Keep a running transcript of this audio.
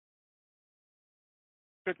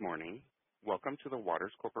Good morning. Welcome to the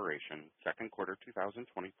Waters Corporation Second Quarter 2024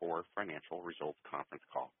 Financial Results Conference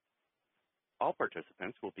Call. All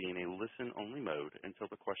participants will be in a listen-only mode until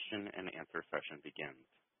the question and answer session begins.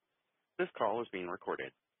 This call is being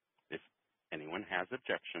recorded. If anyone has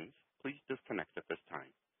objections, please disconnect at this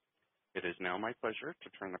time. It is now my pleasure to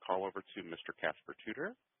turn the call over to Mr. Caspar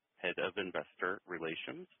Tudor, Head of Investor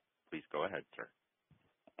Relations. Please go ahead, sir.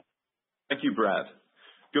 Thank you, Brad.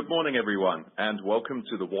 Good morning, everyone, and welcome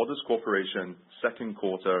to the Waters Corporation Second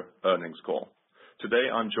Quarter Earnings Call. Today,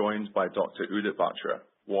 I'm joined by Dr. Udit Batra,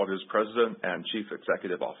 Waters President and Chief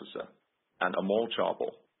Executive Officer, and Amol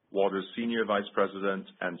Chaubal, Waters Senior Vice President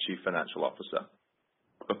and Chief Financial Officer.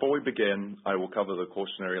 Before we begin, I will cover the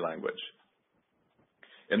cautionary language.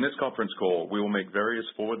 In this conference call, we will make various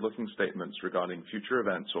forward-looking statements regarding future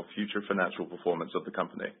events or future financial performance of the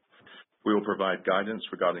company. We will provide guidance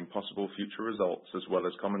regarding possible future results as well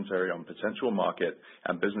as commentary on potential market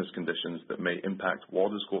and business conditions that may impact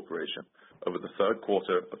Waters Corporation over the third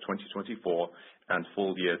quarter of 2024 and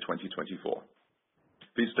full year 2024.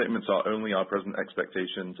 These statements are only our present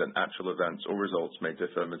expectations, and actual events or results may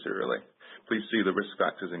differ materially. Please see the risk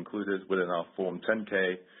factors included within our Form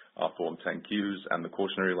 10-K, our Form 10-Qs, and the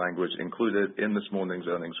cautionary language included in this morning's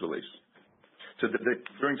earnings release.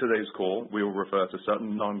 During today's call, we will refer to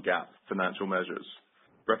certain non-GAAP financial measures.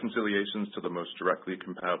 Reconciliations to the most directly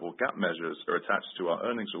comparable GAAP measures are attached to our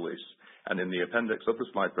earnings release and in the appendix of the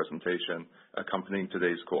slide presentation accompanying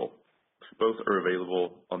today's call. Both are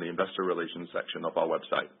available on the Investor Relations section of our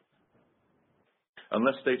website.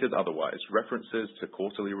 Unless stated otherwise, references to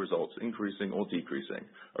quarterly results increasing or decreasing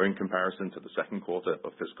are in comparison to the second quarter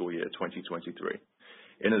of fiscal year 2023.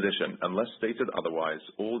 In addition, unless stated otherwise,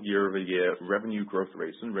 all year-over-year revenue growth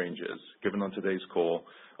rates and ranges given on today's call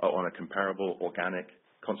are on a comparable organic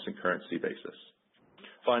constant currency basis.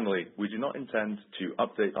 Finally, we do not intend to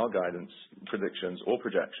update our guidance, predictions, or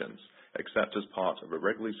projections except as part of a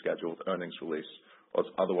regularly scheduled earnings release or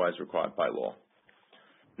as otherwise required by law.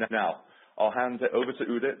 Now, I'll hand it over to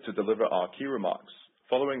Udit to deliver our key remarks.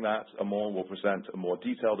 Following that, Amol will present a more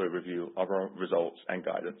detailed overview of our results and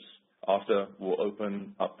guidance. After, we'll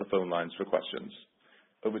open up the phone lines for questions.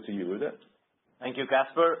 Over to you, Udit. Thank you,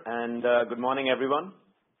 Caspar, and good morning, everyone.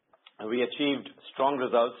 We achieved strong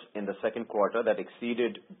results in the second quarter that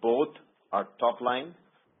exceeded both our top line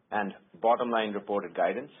and bottom line reported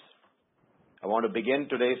guidance. I want to begin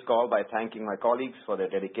today's call by thanking my colleagues for their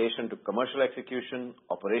dedication to commercial execution,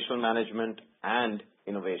 operational management, and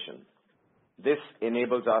innovation. This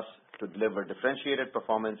enables us to deliver differentiated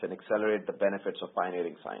performance and accelerate the benefits of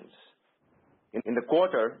pioneering science. In the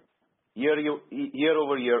quarter,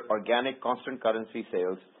 year-over-year organic constant currency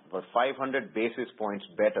sales were 500 basis points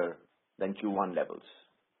better than Q1 levels.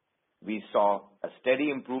 We saw a steady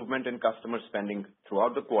improvement in customer spending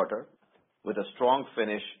throughout the quarter with a strong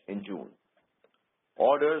finish in June.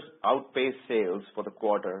 Orders outpaced sales for the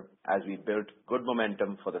quarter as we built good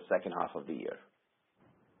momentum for the second half of the year.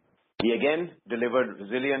 We again delivered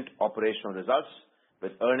resilient operational results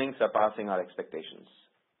with earnings surpassing our expectations.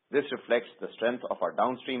 This reflects the strength of our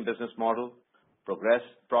downstream business model,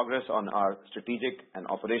 progress on our strategic and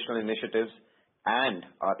operational initiatives, and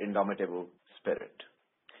our indomitable spirit.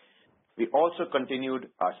 We also continued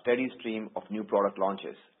our steady stream of new product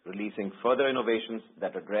launches, releasing further innovations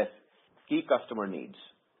that address key customer needs.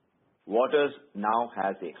 Waters now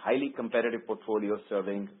has a highly competitive portfolio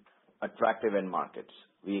serving attractive end markets.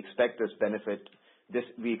 We expect this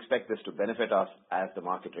to benefit us as the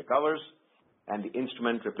market recovers and the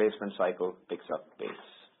instrument replacement cycle picks up pace.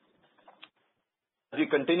 As we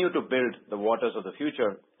continue to build the Waters of the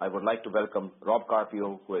future, I would like to welcome Rob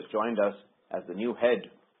Carpio, who has joined us as the new head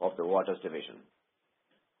of the Waters division.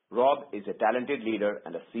 Rob is a talented leader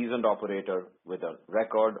and a seasoned operator with a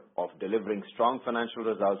record of delivering strong financial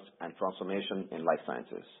results and transformation in life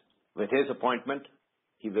sciences. With his appointment,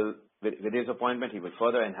 he will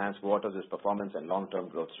further enhance Waters' performance and long-term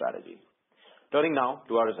growth strategy. Turning now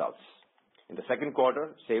to our results. In the second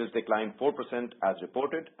quarter, sales declined 4% as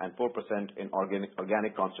reported and 4% in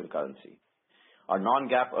organic constant currency. Our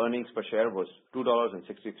non-GAAP earnings per share was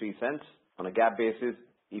 $2.63. On a GAAP basis,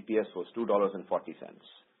 EPS was $2.40.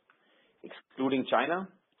 Excluding China,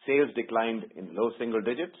 sales declined in low single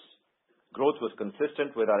digits. Growth was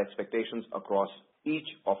consistent with our expectations across each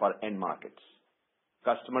of our end markets.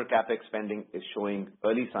 Customer CapEx spending is showing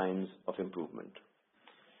early signs of improvement.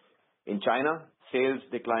 In China, sales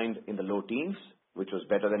declined in the low teens, which was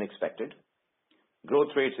better than expected. Growth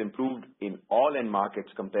rates improved in all end markets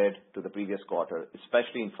compared to the previous quarter,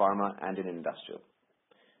 especially in pharma and in industrial.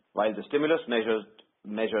 While the stimulus measures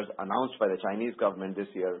measures announced by the Chinese government this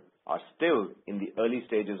year are still in the early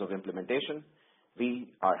stages of implementation,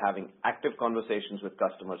 we are having active conversations with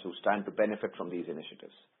customers who stand to benefit from these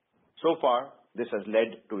initiatives. So far, this has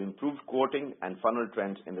led to improved quoting and funnel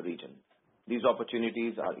trends in the region. These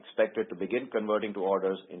opportunities are expected to begin converting to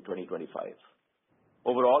orders in 2025.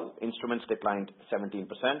 Overall, instruments declined 17%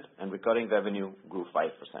 and recurring revenue grew 5%.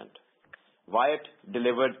 WAT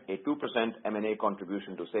delivered a 2% M&A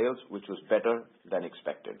contribution to sales, which was better than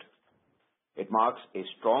expected. It marks a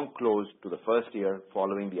strong close to the first year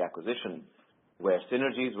following the acquisition, where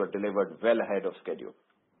synergies were delivered well ahead of schedule.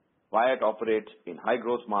 WAT operates in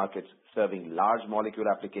high-growth markets serving large molecule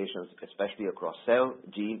applications, especially across cell,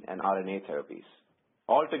 gene, and RNA therapies.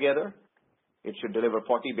 Altogether, it should deliver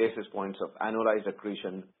 40 basis points of annualized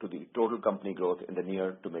accretion to the total company growth in the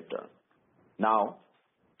near to midterm. Now,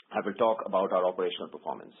 I will talk about our operational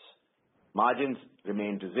performance. Margins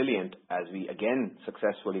remained resilient as we again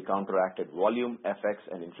successfully counteracted volume, FX,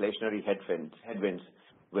 and inflationary headwinds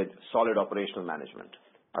with solid operational management.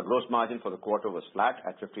 Our gross margin for the quarter was flat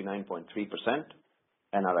at 59.3%,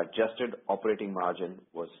 and our adjusted operating margin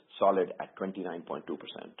was solid at 29.2%.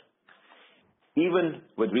 Even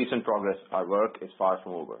with recent progress, our work is far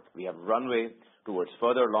from over. We have runway towards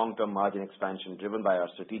further long-term margin expansion driven by our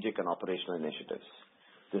strategic and operational initiatives.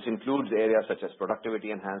 This includes areas such as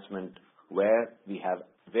productivity enhancement, where we have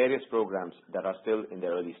various programs that are still in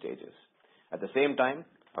their early stages. At the same time,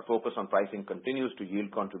 our focus on pricing continues to yield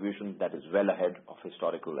contribution that is well ahead of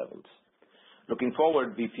historical levels. Looking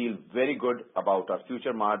forward, we feel very good about our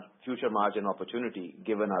future margin opportunity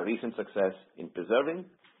given our recent success in preserving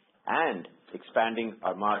and expanding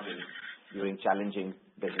our margins during challenging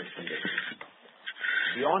business conditions.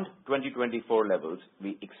 Beyond 2024 levels,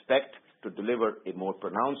 we expect to deliver a more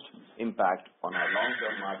pronounced impact on our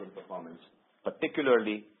long-term margin performance,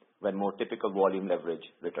 particularly when more typical volume leverage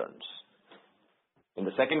returns. In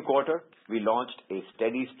the second quarter, we launched a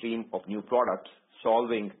steady stream of new products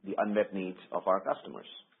solving the unmet needs of our customers.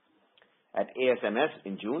 At ASMS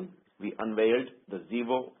in June, we unveiled the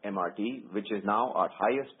Xevo MRT, which is now our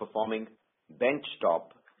highest performing benchtop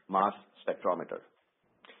mass spectrometer.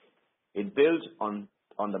 It builds on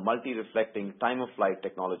the multi-reflecting time-of-flight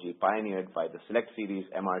technology pioneered by the Select Series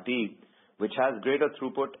MRT, which has greater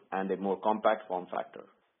throughput and a more compact form factor.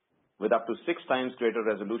 With up to 6 times greater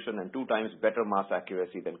resolution and 2 times better mass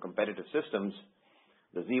accuracy than competitive systems,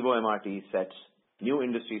 the Xevo MRT sets new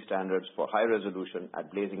industry standards for high resolution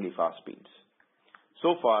at blazingly fast speeds.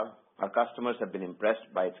 So far, our customers have been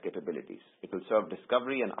impressed by its capabilities. It will serve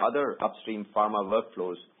discovery and other upstream pharma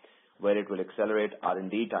workflows where it will accelerate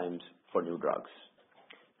R&D times for new drugs.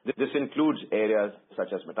 This includes areas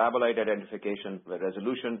such as metabolite identification, where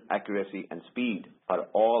resolution, accuracy, and speed are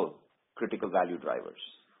all critical value drivers.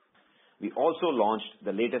 We also launched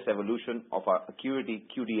the latest evolution of our Acuity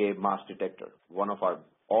QDa mass detector, one of our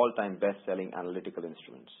all-time best-selling analytical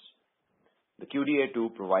instruments. The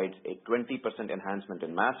QDa2 provides a 20% enhancement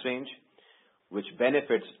in mass range, which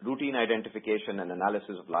benefits routine identification and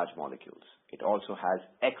analysis of large molecules. It also has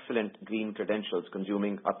excellent green credentials,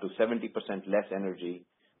 consuming up to 70% less energy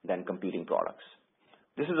than competing products.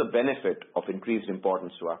 This is a benefit of increased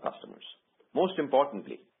importance to our customers. Most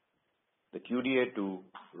importantly, the QDa2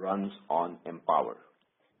 runs on Empower,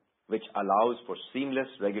 which allows for seamless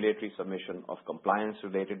regulatory submission of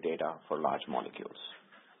compliance-related data for large molecules.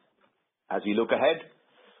 As we look ahead,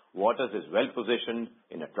 Waters is well-positioned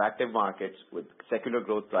in attractive markets with secular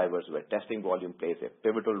growth drivers where testing volume plays a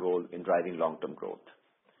pivotal role in driving long-term growth.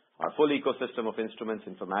 Our full ecosystem of instruments,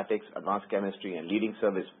 informatics, advanced chemistry, and leading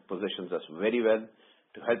service positions us very well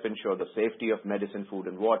to help ensure the safety of medicine, food,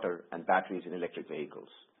 and water, and batteries in electric vehicles.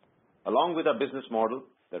 Along with our business model,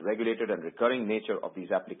 the regulated and recurring nature of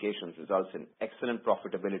these applications results in excellent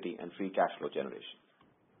profitability and free cash flow generation.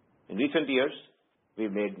 In recent years,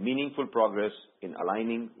 we've made meaningful progress in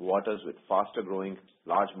aligning Waters with faster-growing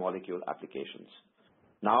large molecule applications.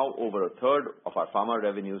 Now, over a third of our pharma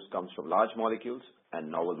revenues comes from large molecules and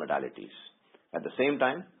novel modalities. At the same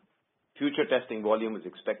time, future testing volume is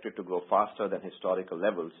expected to grow faster than historical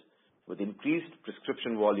levels, with increased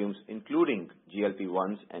prescription volumes, including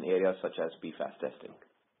GLP-1s and areas such as PFAS testing.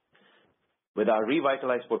 With our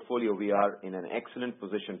revitalized portfolio, we are in an excellent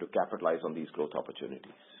position to capitalize on these growth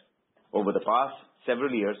opportunities. Over the past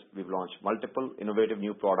several years, we've launched multiple innovative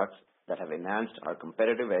new products that have enhanced our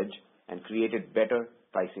competitive edge and created better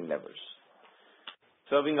pricing levers.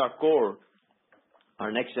 Serving our core,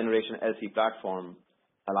 our next-generation LC platform,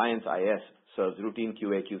 Alliance iS, serves routine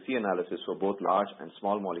QA/QC analysis for both large and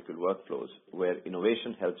small molecule workflows, where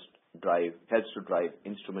innovation helps to drive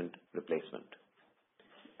instrument replacement.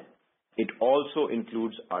 It also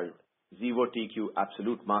includes our Xevo TQ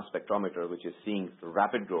absolute mass spectrometer, which is seeing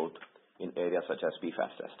rapid growth in areas such as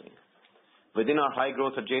PFAS testing. Within our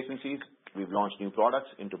high-growth adjacencies, we've launched new products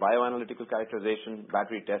into bioanalytical characterization,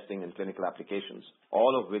 battery testing, and clinical applications,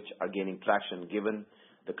 all of which are gaining traction given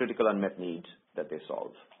the critical unmet needs that they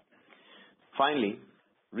solve. Finally,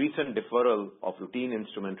 recent deferral of routine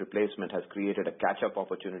instrument replacement has created a catch-up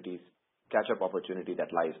opportunity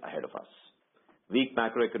that lies ahead of us. Weak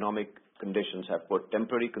macroeconomic conditions have put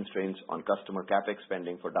temporary constraints on customer CapEx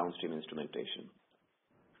spending for downstream instrumentation.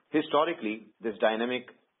 Historically, this dynamic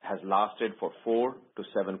has lasted for 4 to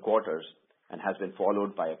 7 quarters and has been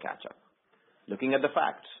followed by a catch-up. Looking at the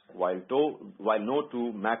facts, while no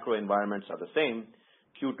two macro environments are the same,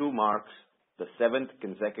 Q2 marks the 7th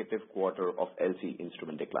consecutive quarter of LC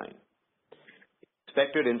instrument decline.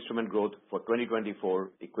 Expected instrument growth for 2024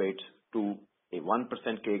 equates to a 1%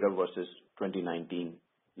 CAGR versus 2019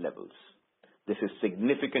 levels. This is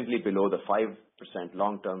significantly below the 5%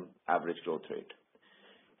 long-term average growth rate.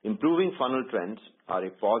 Improving funnel trends are a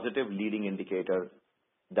positive leading indicator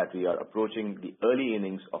that we are approaching the early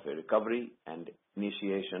innings of a recovery and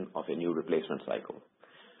initiation of a new replacement cycle.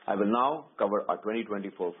 I will now cover our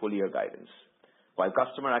 2024 full-year guidance. While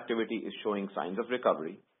customer activity is showing signs of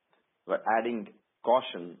recovery, we're adding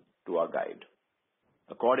caution to our guide.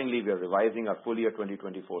 Accordingly, we are revising our full-year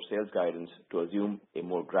 2024 sales guidance to assume a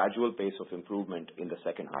more gradual pace of improvement in the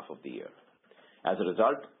second half of the year. As a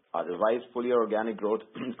result, our revised full-year organic growth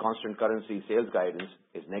constant currency sales guidance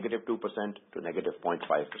is -2% to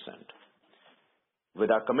 -0.5%.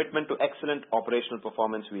 With our commitment to excellent operational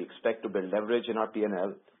performance, we expect to build leverage in our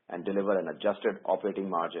P&L and deliver an adjusted operating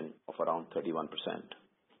margin of around 31%.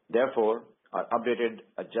 Therefore, our updated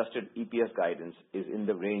adjusted EPS guidance is in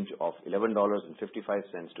the range of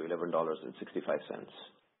 $11.55 to $11.65.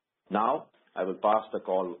 Now, I will pass the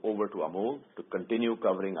call over to Amol to continue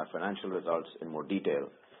covering our financial results in more detail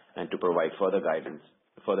and to provide further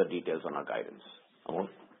details on our guidance. Amol?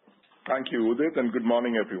 Thank you, Udit, and good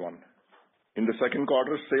morning, everyone. In the second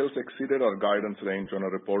quarter, sales exceeded our guidance range on a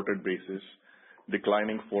reported basis,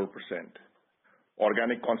 declining 4%.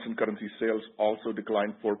 Organic constant currency sales also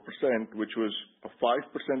declined 4%, which was a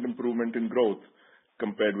 5% improvement in growth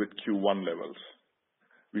compared with Q1 levels.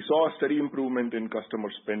 We saw a steady improvement in customer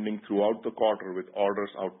spending throughout the quarter, with orders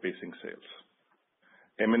outpacing sales.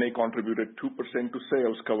 M&A contributed 2% to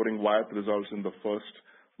sales, covering WAT results in the first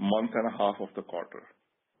month and a half of the quarter.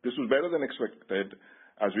 This was better than expected,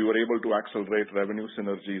 as we were able to accelerate revenue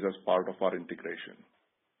synergies as part of our integration.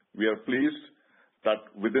 We are pleased that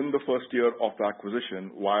within the first year of the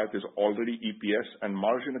acquisition, WAT is already EPS and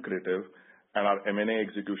margin accretive, and our M&A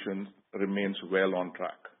execution remains well on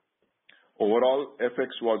track. Overall, FX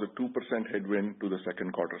was a 2% headwind to the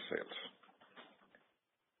second quarter sales.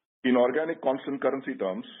 In organic constant currency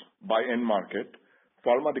terms, by end market,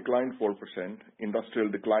 pharma declined 4%, industrial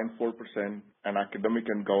declined 4%, and academic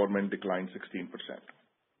and government declined 16%.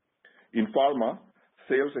 In pharma,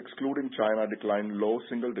 sales excluding China declined low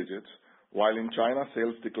single digits, while in China,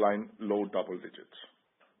 sales declined low double digits.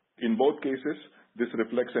 In both cases, this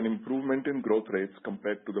reflects an improvement in growth rates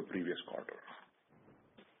compared to the previous quarter.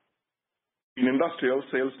 In industrial,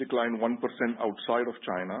 sales declined 1% outside of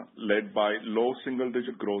China, led by low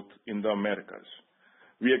single-digit growth in the Americas.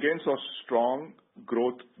 We again saw strong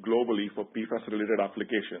growth globally for PFAS-related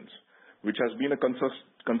applications, which has been a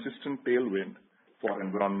consistent tailwind for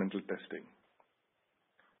environmental testing.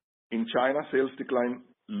 In China, sales declined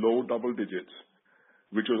low double digits,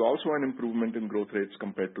 which was also an improvement in growth rates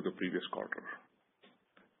compared to the previous quarter.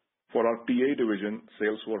 For our TA division,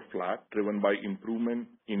 sales were flat, driven by improvement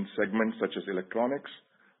in segments such as electronics,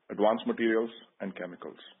 advanced materials, and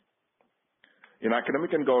chemicals. In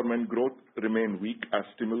academic and government, growth remained weak as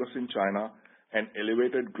stimulus in China and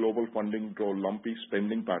elevated global funding drove lumpy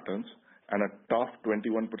spending patterns and a tough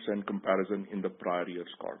 21% comparison in the prior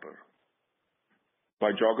year's quarter.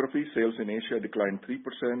 By geography, sales in Asia declined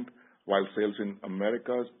 3%, while sales in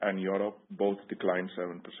Americas and Europe both declined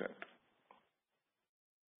 7%.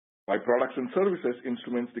 By products and services,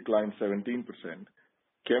 instruments declined 17%.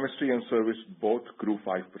 Chemistry and service both grew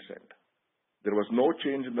 5%. There was no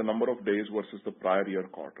change in the number of days versus the prior year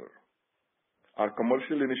quarter. Our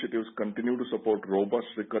commercial initiatives continue to support robust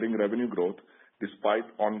recurring revenue growth despite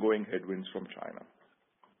ongoing headwinds from China.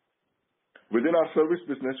 Within our service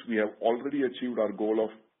business, we have already achieved our goal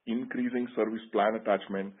of increasing service plan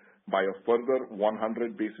attachment by a further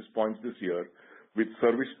 100 basis points this year, with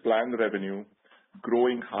service plan revenue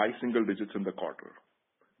growing high single digits in the quarter.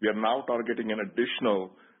 We are now targeting an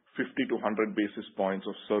additional 50 to 100 basis points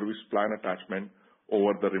of service plan attachment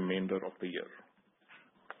over the remainder of the year.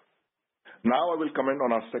 Now I will comment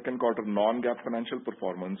on our second quarter non-GAAP financial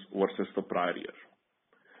performance versus the prior year.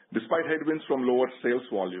 Despite headwinds from lower sales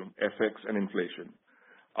volume, FX, and inflation,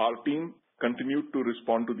 our team continued to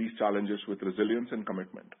respond to these challenges with resilience and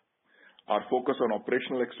commitment. Our focus on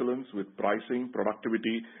operational excellence with pricing,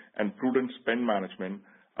 productivity, and prudent spend management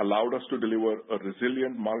allowed us to deliver a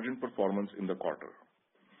resilient margin performance in the quarter.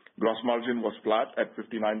 Gross margin was flat at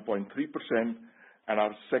 59.3%, and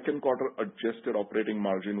our second quarter adjusted operating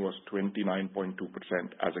margin was 29.2%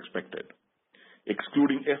 as expected.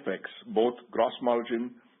 Excluding FX, both gross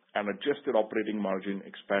margin and adjusted operating margin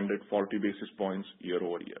expanded 40 basis points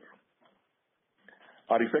year-over-year.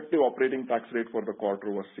 Our effective operating tax rate for the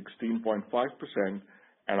quarter was 16.5%,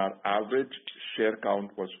 and our average share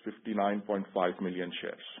count was 59.5 million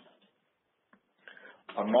shares.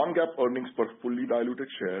 Our non-GAAP earnings per fully diluted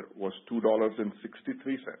share was $2.63.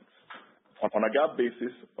 On a GAAP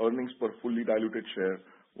basis, earnings per fully diluted share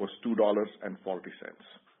was $2.40.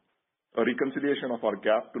 A reconciliation of our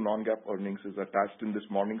GAAP to non-GAAP earnings is attached in this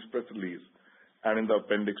morning's press release and in the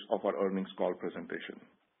appendix of our earnings call presentation.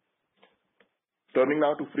 Turning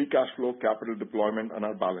now to free cash flow, capital deployment, and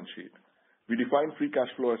our balance sheet. We define free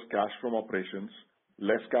cash flow as cash from operations,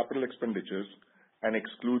 less capital expenditures, and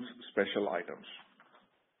excludes special items.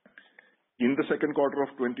 In the second quarter of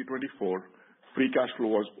 2024, free cash flow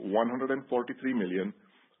was $143 million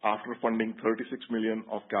after funding $36 million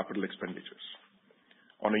of capital expenditures.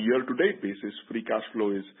 On a year-to-date basis, free cash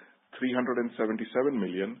flow is $377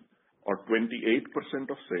 million, or 28%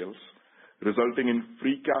 of sales, resulting in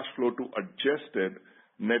free cash flow to adjusted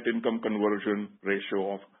net income conversion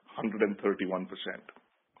ratio of 131%.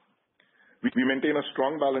 We maintain a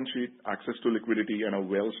strong balance sheet, access to liquidity, and a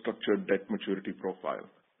well-structured debt maturity profile.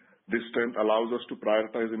 This strength allows us to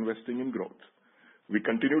prioritize investing in growth. We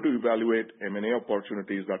continue to evaluate M&A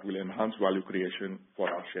opportunities that will enhance value creation for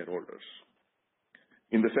our shareholders.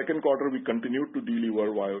 In the second quarter, we continued to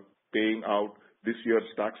deliver while paying out this year's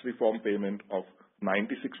tax reform payment of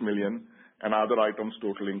 $96 million and other items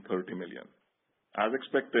totaling $30 million. As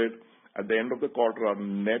expected, at the end of the quarter, our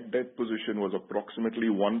net debt position was approximately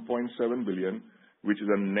 $1.7 billion, which is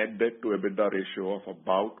a net debt to EBITDA ratio of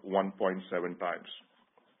about 1.7 times.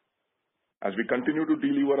 As we continue to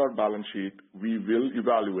deliver our balance sheet, we will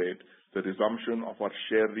evaluate the resumption of our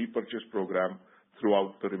share repurchase program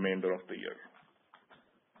throughout the remainder of the year.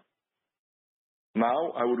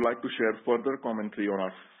 Now, I would like to share further commentary on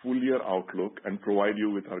our full-year outlook and provide you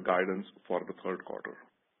with our guidance for the third quarter.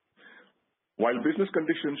 While business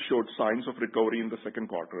conditions showed signs of recovery in the second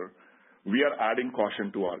quarter, we are adding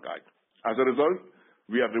caution to our guide. As a result,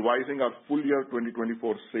 we are revising our full-year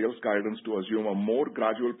 2024 sales guidance to assume a more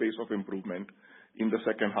gradual pace of improvement in the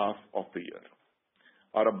second half of the year.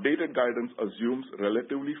 Our updated guidance assumes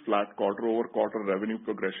relatively flat quarter-over-quarter revenue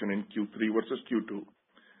progression in Q3 versus Q2.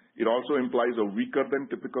 It also implies a weaker than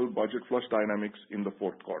typical budget flush dynamics in the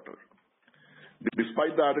fourth quarter.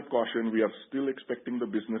 Despite the added caution, we are still expecting the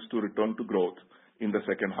business to return to growth in the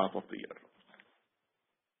second half of the year.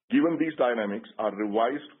 Given these dynamics, our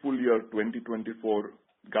revised full-year 2024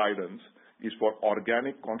 guidance is for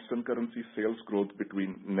organic constant currency sales growth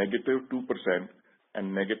between -2%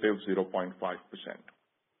 and -0.5%.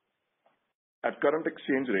 At current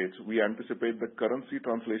exchange rates, we anticipate the currency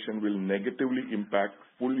translation will negatively impact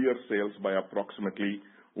full-year sales by approximately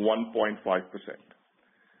 1.5%.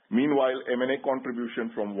 Meanwhile, M&A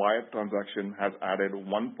contribution from WAT transaction has added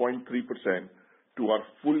 1.3% to our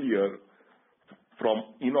full year from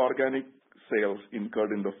inorganic sales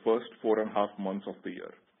incurred in the first 4.5 months of the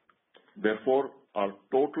year. Therefore, our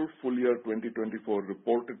total full-year 2024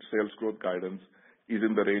 reported sales growth guidance is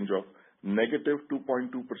in the range of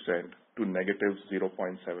 -2.2% to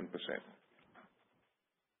 -0.7%.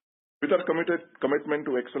 With our commitment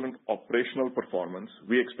to excellent operational performance,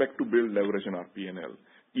 we expect to build leverage in our P&L,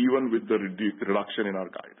 even with the reduction in our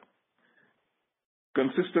guide.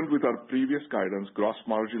 Consistent with our previous guidance, gross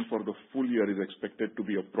margin for the full year is expected to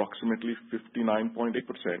be approximately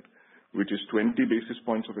 59.8%, which is 20 basis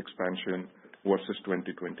points of expansion versus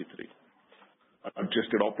 2023.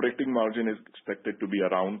 Adjusted operating margin is expected to be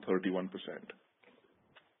around 31%.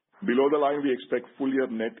 Below the line, we expect full-year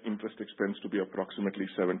net interest expense to be approximately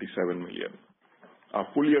 $77 million. Our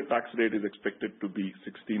full-year tax rate is expected to be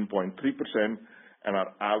 16.3%, and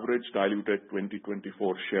our average diluted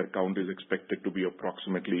 2024 share count is expected to be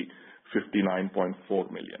approximately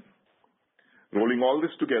 59.4 million. Rolling all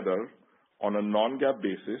this together, on a non-GAAP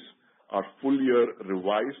basis, our full-year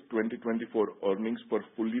revised 2024 earnings per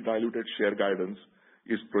fully diluted share guidance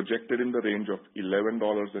is projected in the range of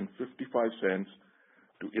 $11.55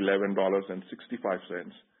 to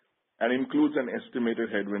 $11.65, and includes an estimated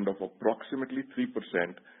headwind of approximately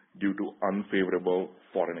 3% due to unfavorable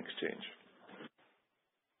foreign exchange.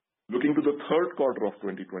 Looking to the third quarter of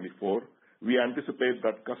 2024, we anticipate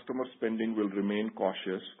that customer spending will remain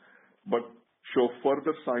cautious but show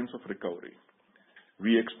further signs of recovery.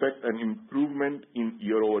 We expect an improvement in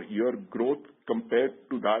year-over-year growth compared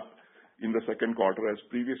to that in the second quarter as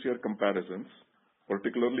previous year comparisons,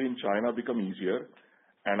 particularly in China, become easier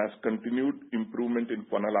and as continued improvement in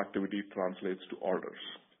funnel activity translates to orders.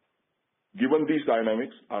 Given these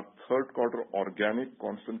dynamics, our third quarter organic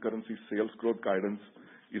constant currency sales growth guidance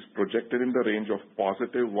is projected in the range of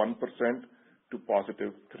 +1% to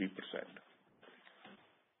 +3%.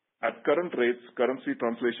 At current rates, currency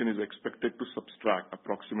translation is expected to subtract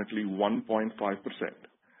approximately 1.5%.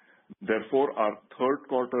 Therefore, our third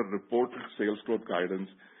quarter reported sales growth guidance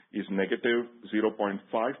is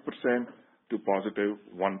 -0.5% to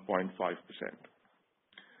 +1.5%.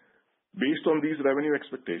 Based on these revenue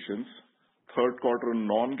expectations, third quarter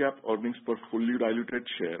non-GAAP earnings per fully diluted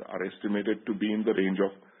share are estimated to be in the range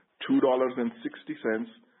of $2.60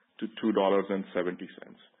 to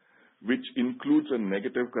 $2.70, which includes a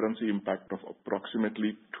negative currency impact of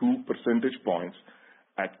approximately 2 percentage points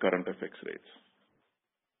at current FX rates.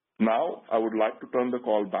 Now, I would like to turn the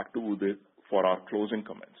call back to Udit for our closing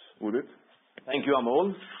comments. Udit? Thank you,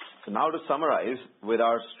 Amol. So now to summarize, with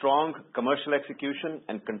our strong commercial execution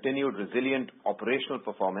and continued resilient operational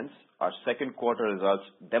performance, our second quarter results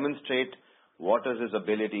demonstrate Waters'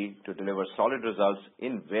 ability to deliver solid results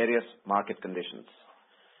in various market conditions.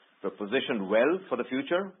 We're positioned well for the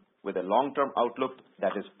future with a long-term outlook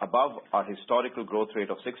that is above our historical growth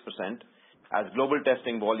rate of 6% as global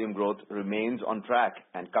testing volume growth remains on track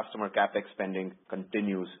and customer CapEx spending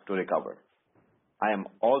continues to recover. I am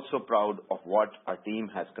also proud of what our team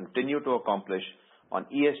has continued to accomplish on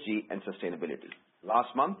ESG and sustainability.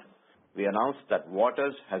 Last month, we announced that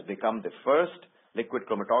Waters has become the first liquid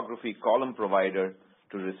chromatography column provider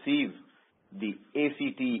to receive the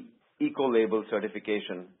ACT Ecolabel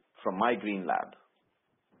certification from My Green Lab.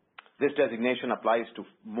 This designation applies to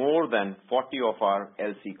more than 40 of our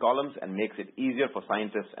LC columns and makes it easier for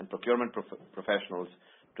scientists and procurement professionals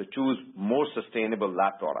to choose more sustainable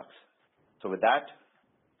lab products. So with that,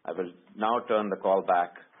 I will now turn the call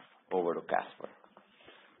back over to Caspar.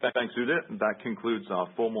 Thanks, Udit. That concludes our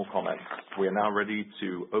formal comments. We are now ready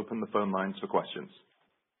to open the phone lines for questions.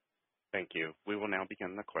 Thank you. We will now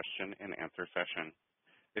begin the question and answer session.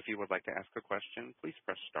 If you would like to ask a question, please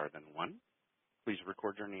press star then one. Please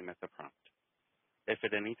record your name at the prompt. If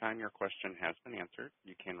at any time your question has been answered,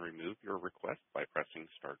 you can remove your request by pressing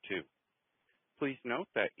star two. Please note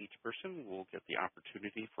that each person will get the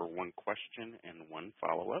opportunity for one question and one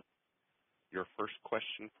follow-up. Your first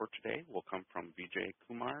question for today will come from Vijay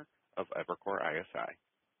Kumar of Evercore ISI.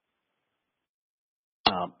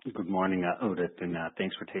 Good morning, Udit, and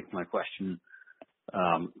thanks for taking my question.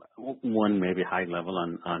 One maybe high level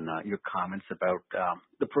on your comments about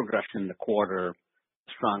the progression in the quarter,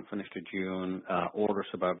 strong finish to June, orders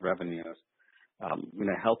above revenues.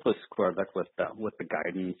 Help us square that with the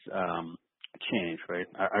guidance change, right?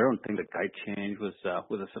 I don't think the guide change was a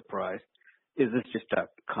surprise. Is this just a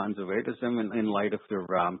conservatism in light of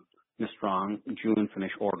the strong June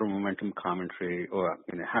finish order momentum commentary, or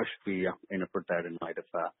how should we interpret that in light of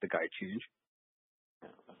the guide change?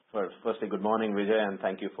 Firstly, good morning, Vijay, and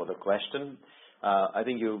thank you for the question. I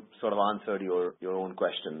think you sort of answered your own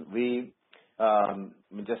question. We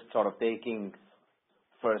just sort of taking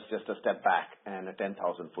first just a step back and a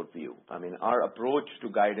 10,000-foot view. I mean, our approach to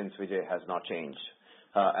guidance, Vijay, has not changed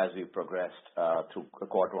as we progressed through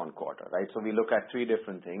quarter on quarter, right? So we look at three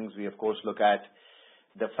different things. We, of course, look at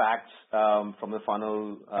the facts from the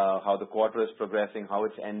funnel, how the quarter is progressing, how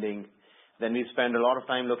it's ending. Then we spend a lot of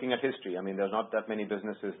time looking at history. I mean, there's not that many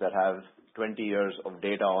businesses that have 20 years of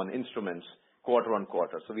data on instruments quarter on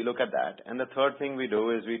quarter. So we look at that. And the third thing we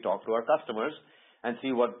do is we talk to our customers and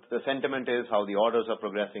see what the sentiment is, how the orders are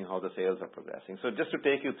progressing, how the sales are progressing. So just to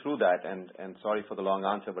take you through that, and sorry for the long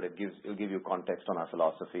answer, but it'll give you context on our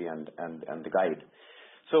philosophy and the guide.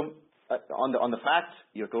 So on the facts,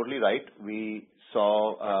 you're totally right. We've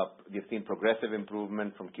seen progressive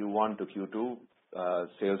improvement from Q1 to Q2.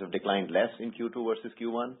 Sales have declined less in Q2 versus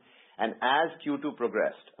Q1. And as Q2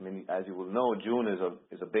 progressed, I mean, as you will know, June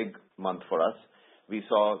is a big month for us. We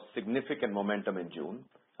saw significant momentum in June.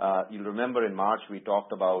 You'll remember in March we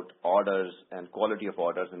talked about orders and quality of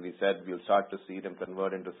orders, and we said we'll start to see them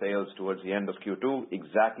convert into sales towards the end of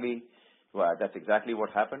Q2. That's exactly what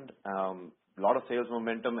happened. A lot of sales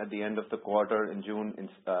momentum at the end of the quarter in June,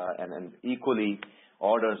 and equally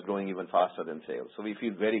orders growing even faster than sales. So we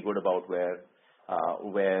feel very good about where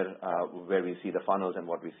where we see the funnels and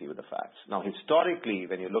what we see with the facts. Now, historically,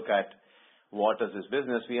 when you look at Waters'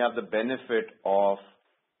 business, we have the benefit of,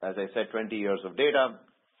 as I said, 20 years of data,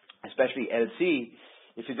 especially LC.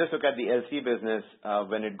 If you just look at the LC business,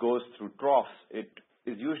 when it goes through troughs, it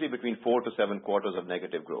is usually between 4 to 7 quarters of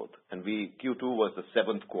negative growth. And Q2 was the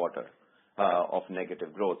 7th quarter of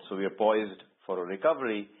negative growth. So we are poised for a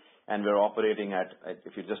recovery, and we're operating at,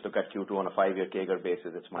 if you just look at Q2 on a 5-year CAGR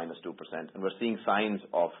basis, it's -2%. And we're seeing signs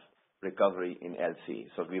of recovery in LC.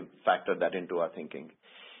 So we've factored that into our thinking.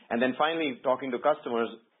 And then finally, talking to customers,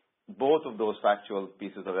 both of those factual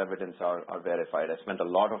pieces of evidence are verified. I spent a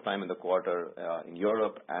lot of time in the quarter in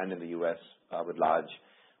Europe and in the U.S. With large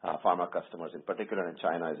pharma customers in particular, and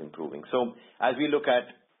China is improving. So as we look at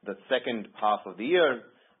the second half of the year,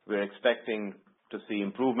 we're expecting to see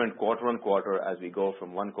improvement quarter on quarter as we go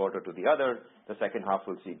from one quarter to the other. The second half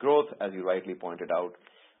will see growth, as you rightly pointed out.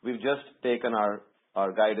 We've just taken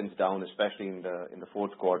our guidance down, especially in the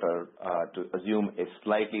fourth quarter, to assume a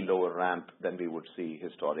slightly lower ramp than we would see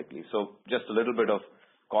historically. So just a little bit of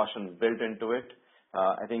caution built into it.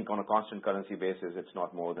 I think on a constant currency basis, it's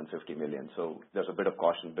not more than $50 million. So there's a bit of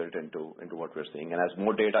caution built into what we're seeing. And as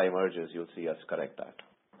more data emerges, you'll see us correct that.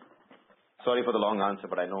 Sorry for the long answer,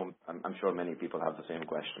 but I know I'm sure many people have the same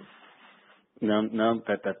question. No,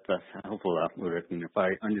 that's helpful, Udit. And if I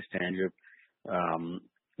understand you,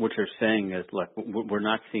 what you're saying is, like, we're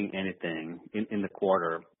not seeing anything in the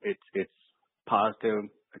quarter. It's positive,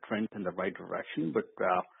 a trend in the right direction, but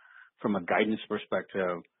from a guidance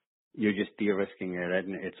perspective, you're just de-risking it,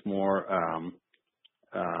 and it's more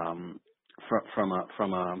from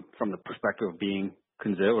the perspective of being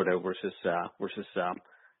conservative versus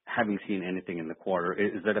having seen anything in the quarter.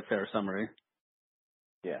 Is that a fair summary?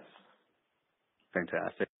 Yes.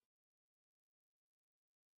 Fantastic.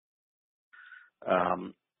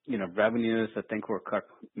 Revenues, I think, were cut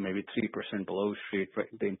maybe 3% below street,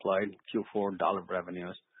 the implied Q4 dollar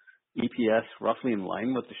revenues. EPS roughly in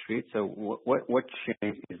line with the street. So what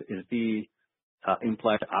changed? Is the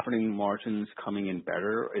implied operating margins coming in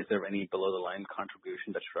better? Is there any below the line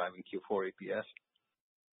contribution that's driving Q4 EPS?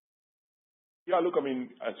 Yeah, look, I mean,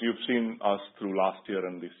 as you've seen us through last year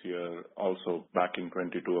and this year, also back in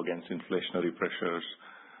 22 against inflationary pressures,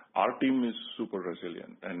 our team is super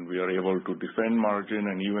resilient, and we are able to defend margin,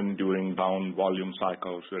 and even during down volume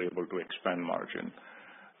cycles, we're able to expand margin.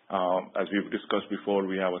 As we've discussed before,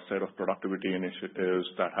 we have a set of productivity initiatives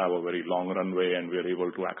that have a very long runway, and we're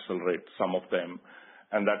able to accelerate some of them,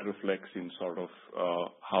 and that reflects in sort of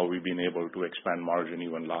how we've been able to expand margin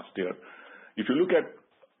even last year. If you look at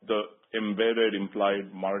the embedded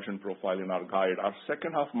implied margin profile in our guide, our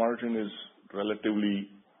second half margin is relatively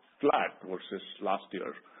flat versus last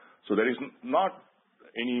year. So there is not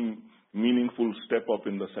any meaningful step up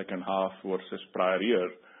in the second half versus prior year.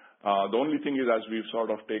 The only thing is, as we've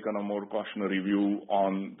sort of taken a more cautionary view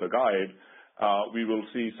on the guide, we will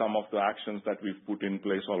see some of the actions that we've put in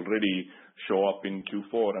place already show up in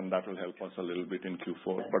Q4, and that will help us a little bit in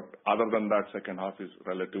Q4. But other than that, second half is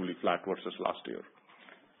relatively flat versus last year.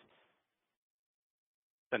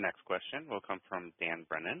 The next question will come from Dan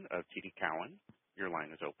Brennan of TD Cowen. Your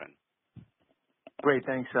line is open. Great.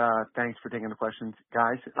 Thanks. Thanks for taking the questions,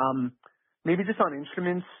 guys. Maybe just on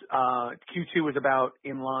instruments, Q2 was about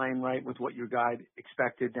in line, right, with what your guide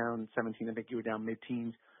expected, down 17. I think you were down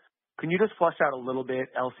mid-teens. Can you just flesh out a little bit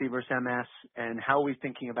LC versus MS, and how are we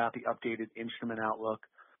thinking about the updated instrument outlook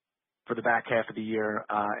for the back half of the year,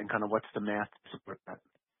 and kind of what's the math to support that?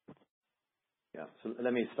 Yeah. So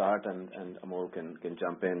let me start, and Amol can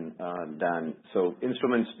jump in, Dan. So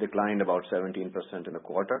instruments declined about 17% in the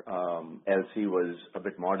quarter. LC was a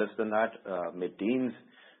bit modest than that, mid-teens.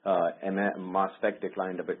 Mass spec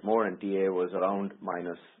declined a bit more, and TA was around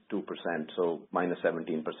 -2%, so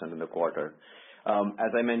 -17% in the quarter.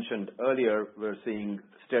 As I mentioned earlier, we're seeing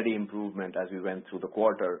steady improvement as we went through the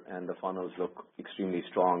quarter, and the funnels look extremely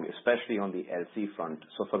strong, especially on the LC front.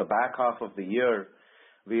 So for the back half of the year,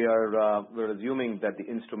 we're assuming that the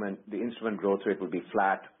instrument growth rate will be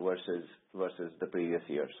flat versus the previous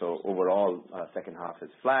year. So overall, second half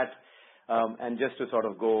is flat. And just to sort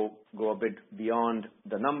of go a bit beyond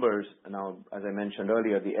the numbers, now, as I mentioned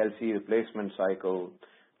earlier, the LC replacement cycle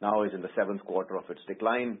now is in the 7th quarter of its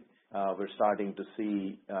decline. We're starting to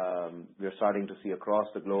see across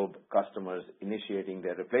the globe customers initiating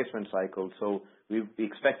their replacement cycle. So we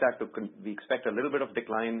expect we expect a little bit of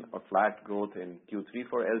decline or flat growth in Q3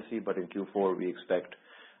 for LC, but in Q4 we expect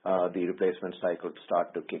the replacement cycle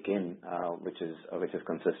start to kick in, which is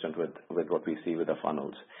consistent with what we see with the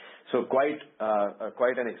funnels. So quite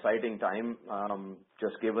an exciting time,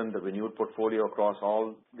 just given the renewed portfolio across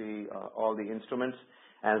all the instruments.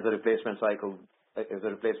 As the replacement cycle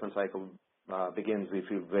begins, we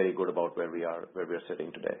feel very good about where we are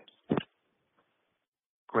sitting today.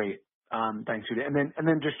 Great. Thanks, Udit. And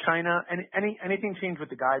then just China. Anything changed with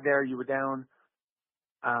the guide there? You were down,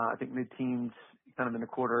 I think mid-teens, kind of in the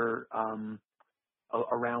quarter,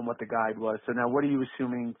 around what the guide was. So now, what are you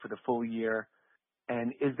assuming for the full year?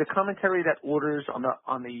 And is the commentary that orders on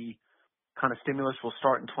the kind of stimulus will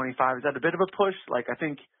start in 25? Is that a bit of a push? Like I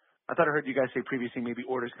thought I heard you guys say previously maybe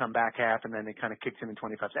orders come back half and then it kind of kicks in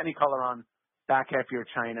 25. So any color on back half year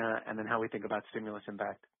China and then how we think about stimulus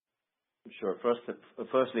impact? Sure.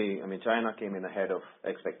 Firstly, I mean, China came in ahead of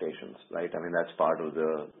expectations, right? I mean, that's part of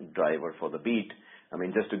the driver for the beat. I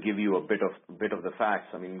mean, just to give you a bit of the facts,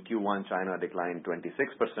 I mean, in Q1, China declined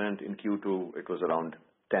 26%. In Q2, it was around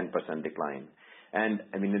 10% decline. And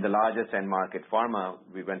I mean, in the largest end market, pharma,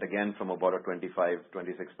 we went again from about a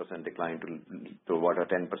 26% decline to about a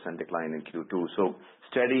 10% decline in Q2. So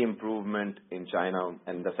steady improvement in China,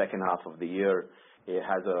 and the second half of the year it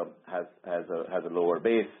has a lower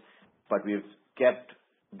base, but we've kept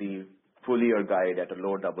the full year guide at a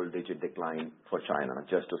low double-digit decline for China,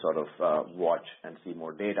 just to sort of watch and see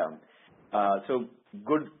more data. So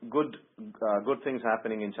good things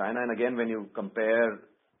happening in China. And again, when you compare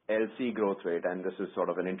LC growth rate, and this is sort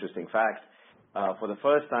of an interesting fact, for the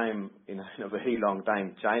first time in a very long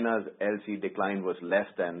time, China's LC decline was less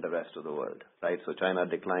than the rest of the world, right? So China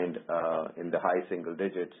declined in the high single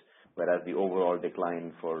digits, whereas the overall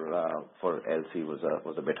decline for LC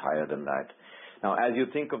was a bit higher than that. Now, as you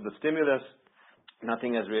think of the stimulus,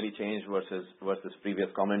 nothing has really changed versus previous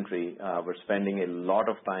commentary. We're spending a lot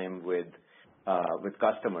of time with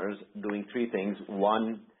customers doing three things.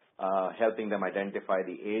 One, helping them identify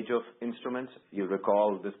the age of instruments. You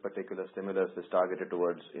recall this particular stimulus is targeted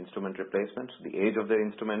towards instrument replacements, the age of their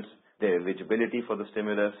instruments, their eligibility for the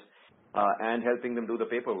stimulus, and helping them do the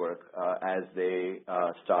paperwork as they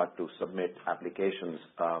start to submit applications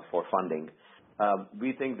for funding.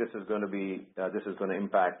 We think this is going to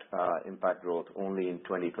impact growth only in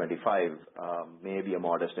 2025, maybe a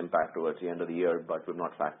modest impact towards the end of the year, but we've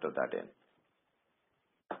not factored that in.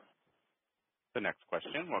 The next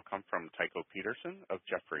question will come from Tycho Peterson of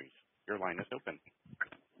Jefferies. Your line is open.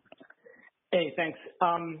 Hey, thanks.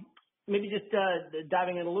 Maybe just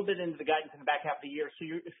diving in a little bit into the guidance in the back half of the year. So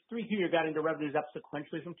your 3Q, you're guiding the revenues up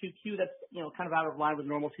sequentially from 2Q. That's kind of out of line with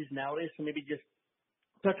normal seasonality. So maybe just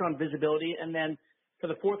touch on visibility. And then for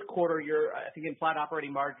the fourth quarter, I think implied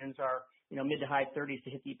operating margins are mid to high 30s to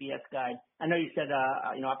hit the EPS guide. I know you said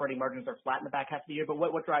operating margins are flat in the back half of the year, but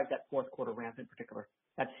what drives that fourth quarter ramp in particular?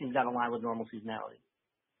 That seems out of line with normal seasonality.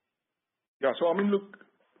 Yeah. So I mean, look,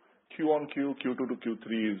 Q1, Q2 to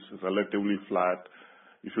Q3 is relatively flat.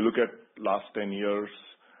 If you look at last 10 years,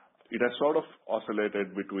 it has sort of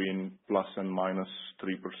oscillated between plus and minus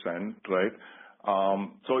 3%, right?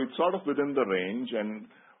 So it's sort of within the range, and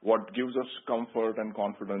what gives us comfort and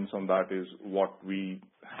confidence on that is what we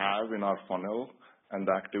have in our funnel and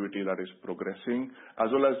the activity that is progressing, as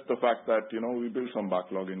well as the fact that, we built some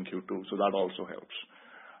backlog in Q2, so that also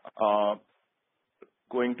helps.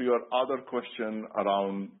 Going to your other question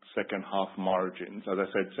around second half margins, as I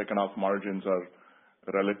said, second half margins are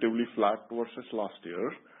relatively flat versus last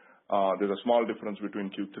year. There's a small difference between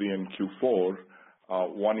Q3 and Q4.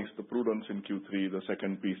 One is the prudence in Q3. The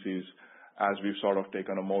second piece is, as we've sort of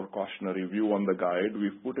taken a more cautionary view on the guide,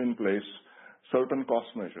 we've put in place certain cost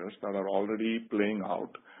measures that are already playing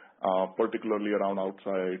out, particularly around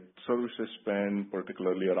outside services spend,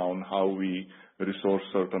 particularly around how we resource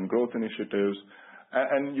certain growth initiatives.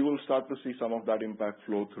 And you will start to see some of that impact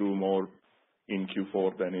flow through more in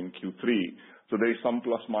Q4 than in Q3. So there is some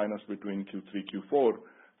plus minus between Q3, Q4,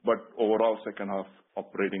 but overall second half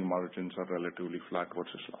operating margins are relatively flat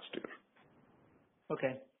versus last year.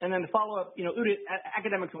 Okay. And then the follow-up, Udit,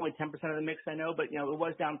 academics are only 10% of the mix, I know, but, it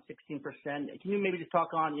was down 16%. Can you maybe just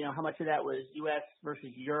talk on, how much of that was U.S.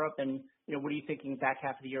 versus Europe, and, what are you thinking back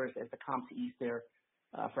half of the year as the comps ease there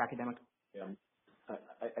for academic? Yeah.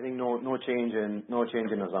 I think no change in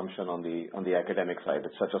assumption on the academic side.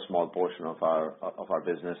 It's such a small portion of our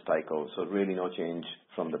business, Tycho, so really no change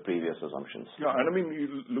from the previous assumptions. Yeah, and I mean,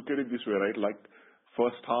 you look at it this way, right? Like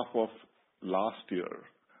first half of last year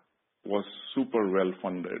was super well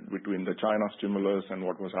funded between the China stimulus and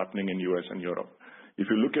what was happening in US and Europe. If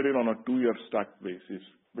you look at it on a 2-year stacked basis,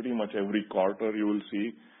 pretty much every quarter you will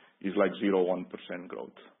see is like 0.1% growth.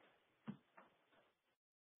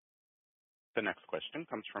 The next question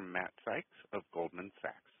comes from Matt Sykes of Goldman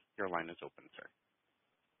Sachs. Your line is open, sir.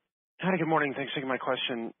 Hi, good morning. Thanks for taking my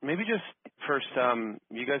question. Maybe just first,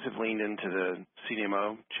 you guys have leaned into the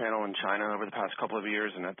CDMO channel in China over the past couple of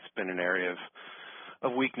years, and that's been an area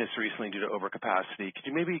of weakness recently due to overcapacity. Could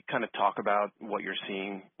you maybe kind of talk about what you're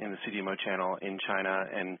seeing in the CDMO channel in China,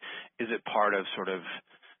 and is it part of sort of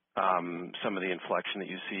some of the inflection that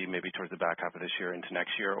you see maybe towards the back half of this year into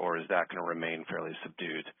next year, or is that going to remain fairly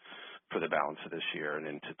subdued for the balance of this year and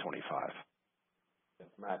into 25?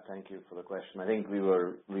 Matt, thank you for the question. I think we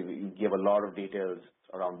gave a lot of details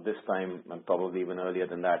around this time and probably even earlier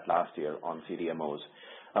than that last year on CDMOs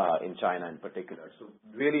in China in particular. So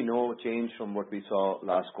really no change from what we saw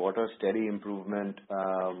last quarter. Steady improvement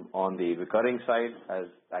on the recurring side as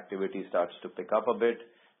activity starts to pick up a bit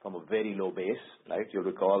from a very low base, right? You'll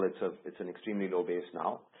recall it's an extremely low base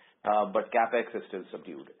now. But CapEx is still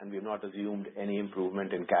subdued, and we've not assumed any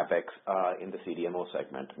improvement in CapEx in the CDMO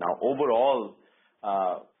segment. Now, overall,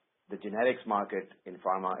 the generics market in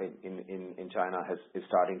pharma in China is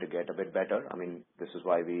starting to get a bit better. I mean, this is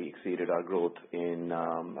why we exceeded our growth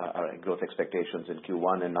our growth expectations in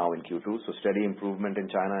Q1 and now in Q2. So steady improvement in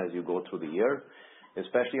China as you go through the year.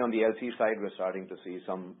 Especially on the LC side, we're starting to see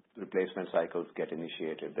some replacement cycles get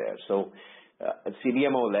initiated there. So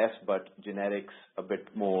CDMO less, but generics a bit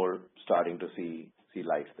more starting to see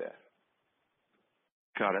life there.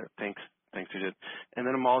 Got it. Thanks, Udit. And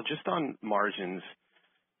then, Amol, just on margins,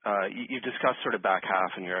 you discussed sort of back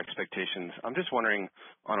half and your expectations. I'm just wondering,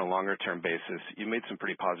 on a longer-term basis, you made some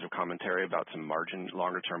pretty positive commentary about some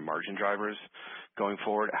longer-term margin drivers going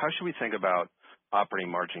forward. How should we think about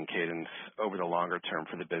operating margin cadence over the longer term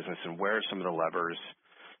for the business, and where are some of the levers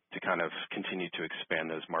to kind of continue to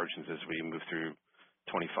expand those margins as we move through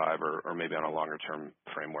 25 or maybe on a longer-term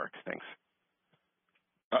framework? Thanks.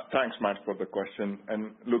 Thanks, Matt, for the question.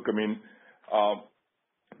 And look, I mean,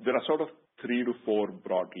 there are sort of 3 to 4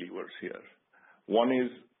 broad levers here. One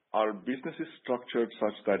is our business is structured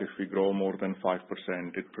such that if we grow more than 5%,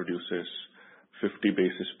 it produces 50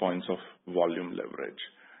 basis points of volume leverage.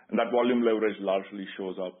 And that volume leverage largely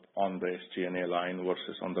shows up on the SG&A line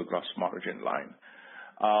versus on the gross margin line.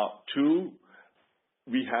 2,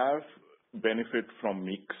 we have benefit from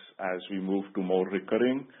mix as we move to more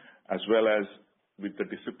recurring, as well as with the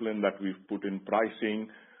discipline that we've put in pricing.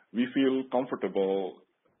 We feel comfortable,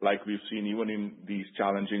 like we've seen even in these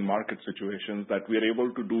challenging market situations, that we're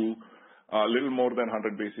able to do a little more than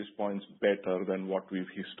 100 basis points better than what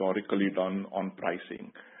we've historically done on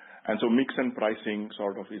pricing. And so mix and pricing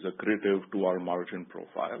sort of is accretive to our margin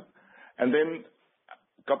profile. And then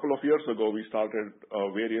a couple of years ago, we started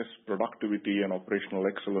various productivity and operational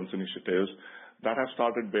excellence initiatives that have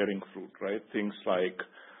started bearing fruit, right? Things like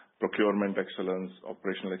procurement excellence,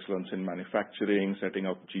 operational excellence in manufacturing, setting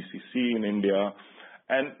up GCC in India.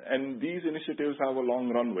 And these initiatives have a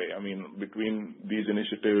long runway. I mean, between these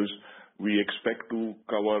initiatives, we expect to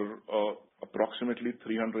cover approximately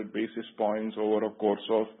 300 basis points over a course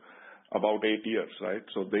of about 8 years, right?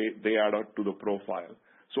 So they add up to the profile.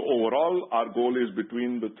 So overall, our goal is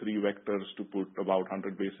between the 3 vectors to put about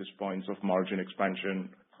 100 basis points of margin expansion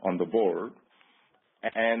on the board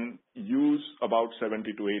and use about 70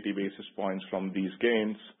 to 80 basis points from these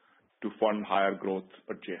gains to fund higher growth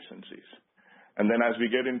adjacencies. And then as we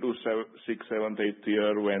get into 6th, 7th, 8th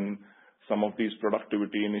year, when some of these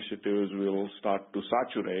productivity initiatives will start to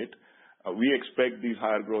saturate, we expect these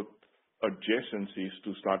higher growth adjacencies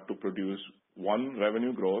to start to produce 1,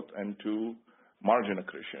 revenue growth, and 2, margin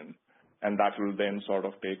accretion. And that will then sort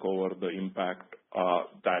of take over the impact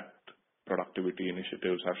that productivity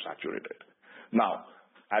initiatives have saturated. Now,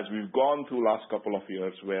 as we've gone through last couple of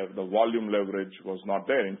years where the volume leverage was not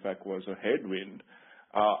there, in fact, was a headwind,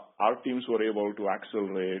 our teams were able to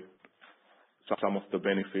accelerate some of the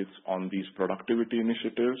benefits on these productivity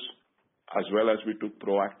initiatives, as well as we took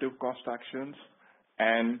proactive cost actions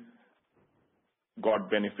and got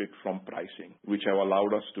benefit from pricing, which have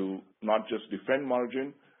allowed us to not just defend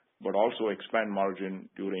margin, but also expand margin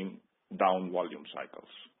during down volume cycles.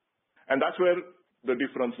 And that's where the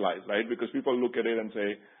difference lies, right? Because people look at it and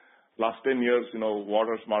say, last 10 years,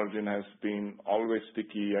 Waters margin has been always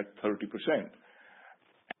sticky at 30%.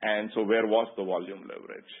 And so where was the volume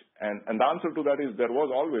leverage? And the answer to that is there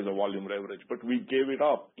was always a volume leverage, but we gave it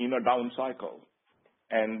up in a down cycle.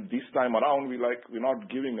 And this time around, we're not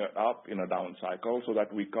giving it up in a down cycle so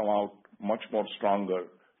that we come out much more stronger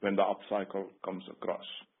when the up cycle comes across.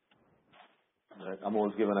 Right.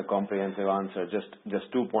 Amol's given a comprehensive answer.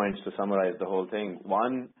 Just 2 points to summarize the whole thing.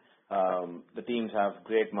 One, the teams have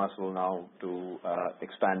great muscle now to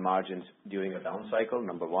expand margins during a down cycle,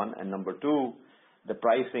 number 1. And number 2, the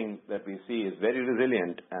pricing that we see is very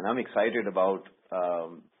resilient, and I'm excited about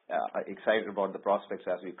the prospects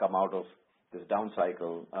as we come out of this down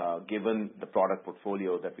cycle, given the product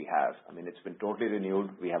portfolio that we have. I mean, it's been totally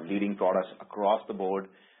renewed. We have leading products across the board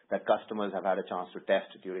that customers have had a chance to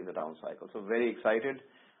test during the down cycle. So very excited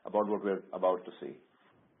about what we're about to see.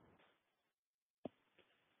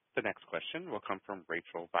 The next question will come from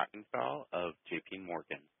Rachel Vatnsdal of JP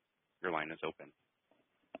Morgan. Your line is open.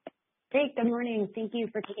 Great. Good morning. Thank you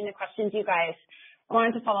for taking the questions, you guys. I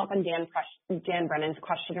wanted to follow up on Dan Brennan's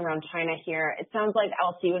question around China here. It sounds like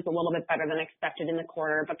LC was a little bit better than expected in the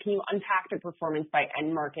quarter, but can you unpack the performance by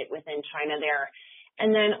end market within China there?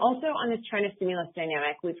 And then also on this China stimulus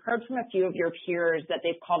dynamic, we've heard from a few of your peers that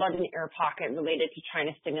they've called out an air pocket related to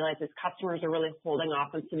China stimulus as customers are really holding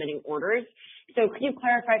off on submitting orders. So could you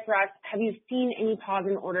clarify for us, have you seen any pause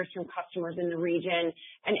in orders from customers in the region?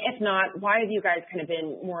 And if not, why have you guys kind of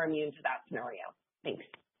been more immune to that scenario? Thanks.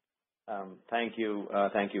 Thank you.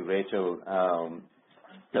 Thank you, Rachel.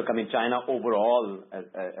 Look, I mean, China overall,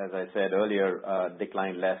 as I said earlier,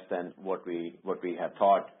 declined less than what we had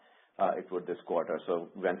thought it would this quarter. So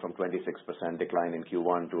went from 26% decline in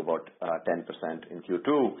Q1 to about 10% in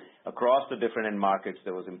Q2. Across the different end markets,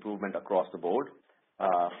 there was improvement across the board.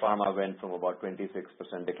 Pharma went from about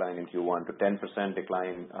 26% decline in Q1 to 10%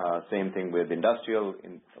 decline. Same thing with industrial,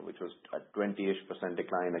 which was a 20-ish%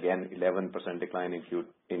 decline. Again, 11% decline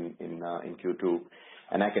in Q2.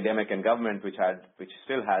 And academic and government, which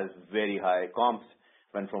still has very high comps,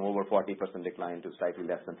 went from over 40% decline to slightly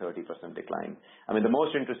less than 30% decline. I mean, the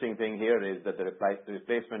most interesting thing here is that the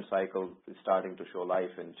replacement cycle is starting to show life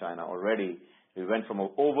in China already. We went from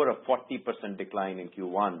over a 40% decline in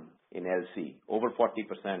Q1 in LC, over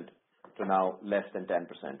 40%, to now less than 10%,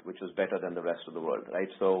 which was better than the rest of the world, right?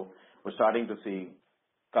 So we're starting to see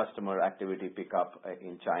customer activity pick up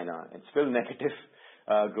in China. It's still negative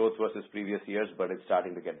growth versus previous years, but it's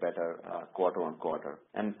starting to get better quarter on quarter.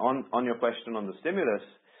 And on your question on the stimulus,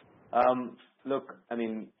 look, I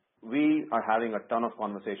mean, we are having a ton of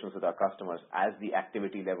conversations with our customers as the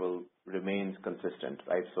activity level remains consistent,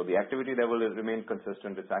 right? So the activity level has remained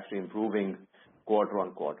consistent. It's actually improving quarter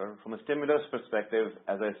on quarter. From a stimulus perspective,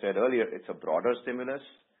 as I said earlier, it's a broader stimulus.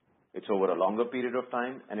 It's over a longer period of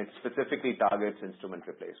time, and it specifically targets instrument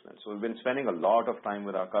replacement. So we've been spending a lot of time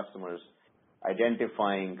with our customers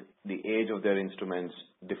identifying the age of their instruments,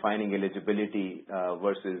 defining eligibility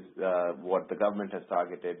versus what the government has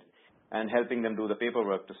targeted, and helping them do the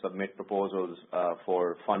paperwork to submit proposals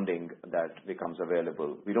for funding that becomes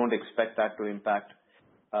available. We don't expect that to impact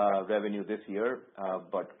revenue this year,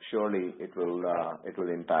 but surely it will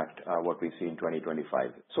impact what we see in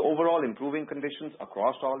 2025. So overall, improving conditions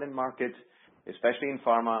across all end markets, especially in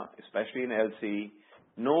pharma, especially in LC.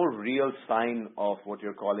 No real sign of what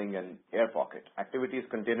you're calling an air pocket. Activity is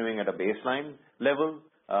continuing at a baseline level,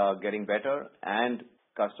 getting better, and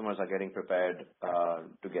customers are getting prepared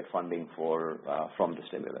to get funding from the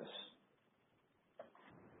stimulus.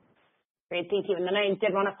 Great. Thank you. And then I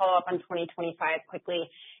did want to follow up on 2025 quickly.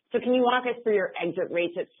 So can you walk us through your exit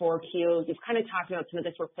rates at 4Q? You've kind of talked about some of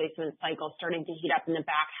this replacement cycle starting to heat up in the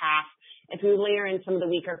back half. If we layer in some of the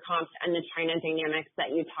weaker comps and the China dynamics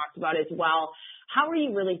that you talked about as well, how are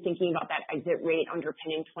you really thinking about that exit rate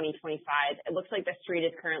underpinning 2025? It looks like the street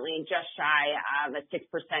is currently just shy of a 6%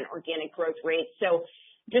 organic growth rate. So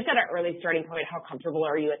just at an early starting point, how comfortable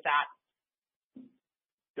are you with that?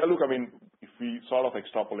 Yeah, look, I mean, if we sort of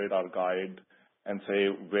extrapolate our guide and say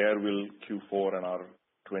where will Q4 and our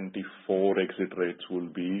 24 exit rates will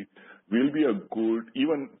be a good,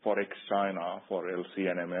 even for ex-China, for LC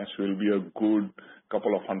and MS, will be a good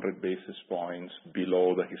couple of 100 basis points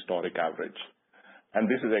below the historic average. And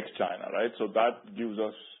this is ex-China, right? So that gives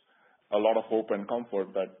us a lot of hope and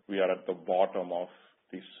comfort that we are at the bottom of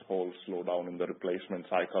this whole slowdown in the replacement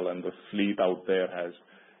cycle, and the fleet out there has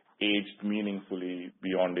aged meaningfully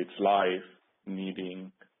beyond its life,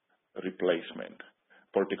 needing replacement,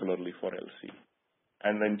 particularly for LC.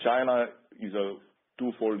 And then China is a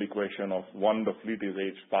twofold equation of, one, the fleet is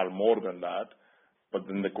aged far more than that, but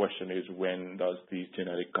then the question is, when does these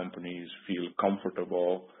generic companies feel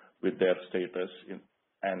comfortable with their status,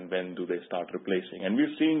 and when do they start replacing? And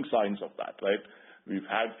we're seeing signs of that, right? We've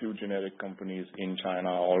had few generic companies in China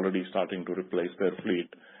already starting to replace their fleet,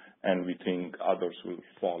 and we think others will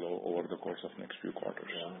follow over the course of next few quarters.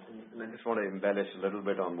 Yeah. And I just want to embellish a little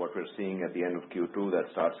bit on what we're seeing at the end of Q2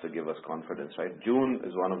 that starts to give us confidence, right? June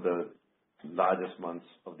is one of the largest months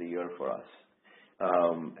of the year for us,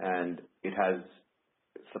 and it has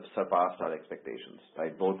surpassed our expectations,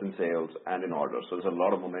 right, both in sales and in orders. So there's a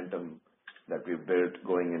lot of momentum that we've built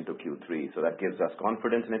going into Q3. So that gives us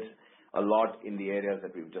confidence, and a lot in the areas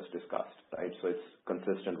that we've just discussed, right? So it's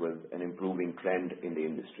consistent with an improving trend in the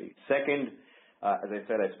industry. Second, as I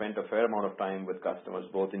said, I spent a fair amount of time with customers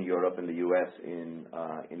both in Europe and the U.S. in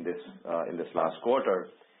this last quarter,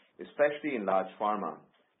 especially in large pharma.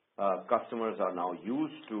 Customers are now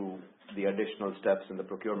used to the additional steps in the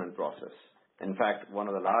procurement process. In fact, one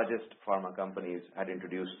of the largest pharma companies had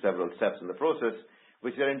introduced several steps in the process,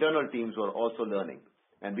 which their internal teams were also learning,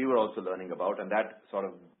 and we were also learning about, and that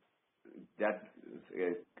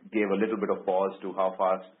gave a little bit of pause to how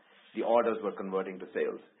fast the orders were converting to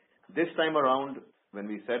sales. This time around, when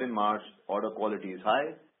we said in March, order quality is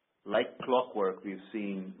high, like clockwork, we've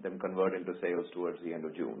seen them convert into sales towards the end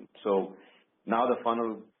of June. So now the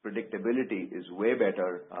funnel predictability is way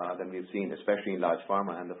better than we've seen, especially in large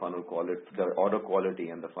pharma, and the funnel quality, the order quality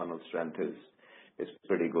and the funnel strength is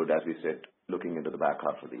pretty good as we sit looking into the back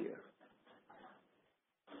half of the year.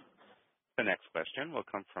 The next question will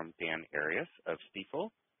come from Dan Arias of Stifel.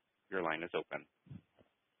 Your line is open.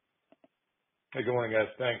 Hey, good morning, guys.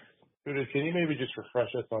 Thanks. Udit, can you maybe just refresh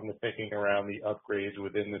us on the thinking around the upgrades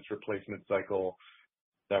within this replacement cycle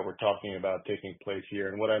that we're talking about taking place here?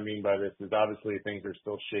 And what I mean by this is obviously things are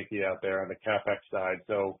still shaky out there on the CapEx side.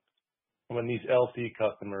 So when these LC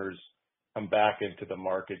customers come back into the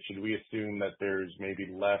market, should we assume that there's maybe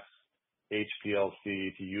less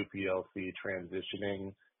HPLC to UPLC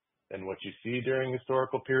transitioning than what you see during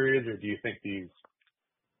historical periods? Or do you think these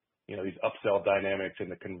upsell dynamics and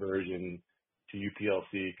the conversion to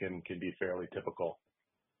UPLC can be fairly typical?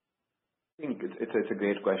 I think it's a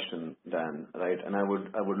great question, Dan, right? And I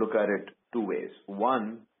would look at it two ways.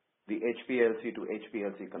 One, the HPLC to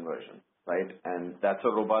HPLC conversion, right? And that's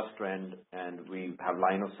a robust trend, and we have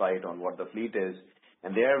line of sight on what the fleet is.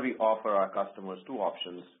 And there we offer our customers two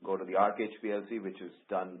options: go to the Arc HPLC, which is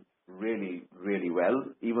done really, really well,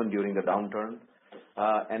 even during the downturn,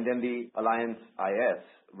 and then the Alliance iS,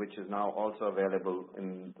 which is now also available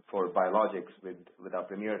for biologics with our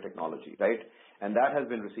Premier technology, right? And that has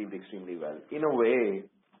been received extremely well. In a way,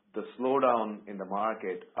 the slowdown in the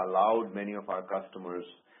market allowed many of our customers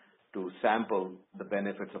to sample the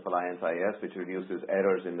benefits of Alliance iS, which reduces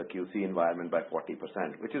errors in the QC environment by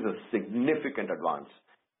 40%, which is a significant advance,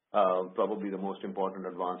 probably the most important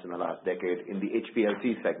advance in the last decade in the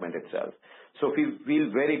HPLC segment itself. So we feel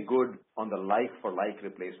very good on the like-for-like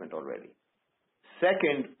replacement already.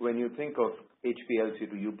 Second, when you think of HPLC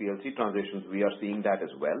to UPLC transitions, we are seeing that as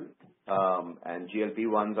well. And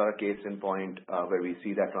GLP-1s are a case in point where we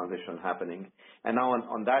see that transition happening. And now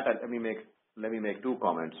on that, let me make two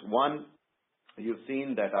comments. One, you've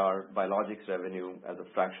seen that our biologics revenue as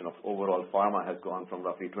a fraction of overall pharma has gone from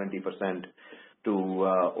roughly 20% to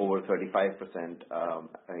over 35%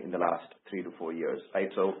 in the last 3 to 4 years, right?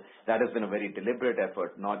 So that has been a very deliberate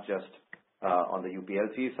effort, not just on the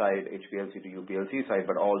UPLC side, HPLC to UPLC side,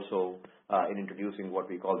 but also in introducing what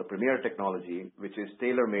we call the Premier technology, which is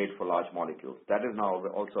tailor-made for large molecules. That is now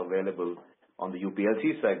also available on the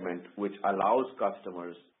UPLC segment, which allows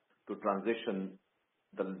customers to transition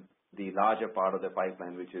the larger part of the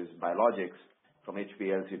pipeline, which is biologics, from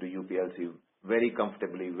HPLC to UPLC very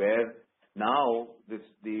comfortably, where now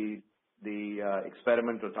the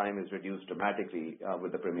experimental time is reduced dramatically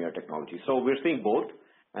with the Premier technology. So we're seeing both,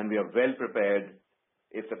 and we are well prepared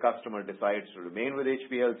if the customer decides to remain with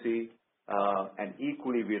HPLC. And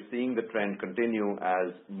equally, we are seeing the trend continue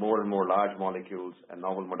as more and more large molecules and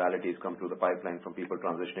novel modalities come through the pipeline from people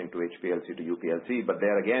transitioning to HPLC to UPLC. But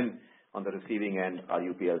there again, on the receiving end, our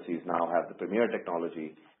UPLCs now have the Premier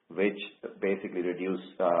technology, which basically reduce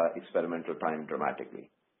experimental time dramatically.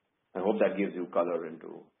 I hope that gives you color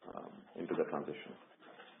into the transition.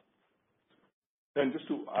 And just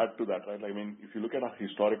to add to that, right, I mean, if you look at our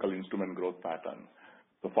historical instrument growth pattern,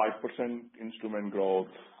 the 5% instrument growth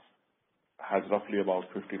has roughly about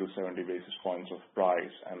 50 to 70 basis points of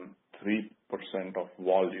price and 3% of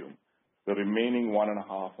volume. The remaining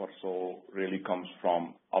 1.5 or so really comes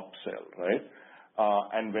from upsell, right?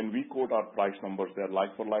 And when we quote our price numbers, they're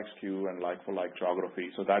like-for-like SKU and like-for-like geography.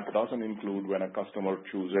 So that doesn't include when a customer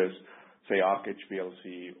chooses, say, Arc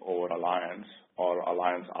HPLC over Alliance or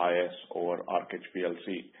Alliance iS over Arc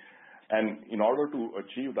HPLC. And in order to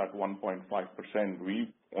achieve that 1.5%,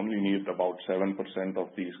 we only need about 7% of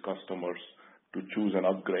these customers to choose an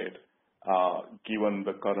upgrade, given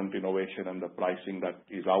the current innovation and the pricing that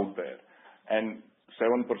is out there. And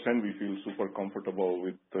 7%, we feel super comfortable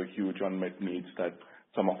with the huge unmet needs that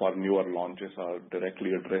some of our newer launches are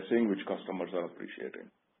directly addressing, which customers are appreciating.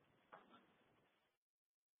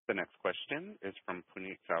 The next question is from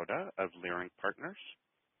Puneet Souda of Leerink Partners.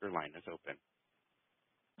 Your line is open.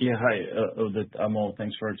 Yeah. Hi, Udit, Amol.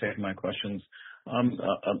 Thanks for taking my questions.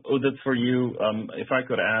 Udit, for you, if I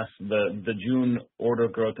could ask, the June order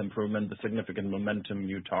growth improvement, the significant momentum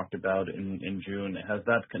you talked about in June, has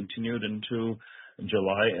that continued into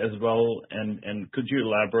July as well? And could you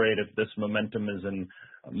elaborate if this momentum is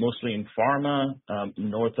mostly in pharma,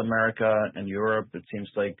 North America and Europe? It seems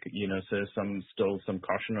like, there's still some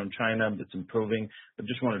caution on China, but it's improving. But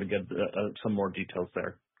just wanted to get some more details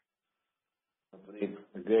there.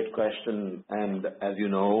 Great question. And as you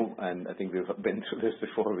know, and I think we've been through this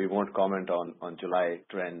before, we won't comment on July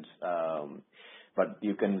trends. But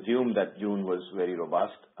you can assume that June was very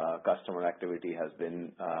robust. Customer activity has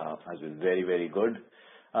been very, very good.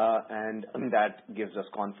 And that gives us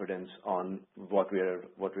confidence on what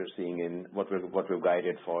we're seeing in what we've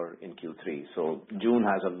guided for in Q3. So June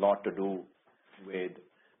has a lot to do with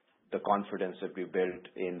the confidence that we built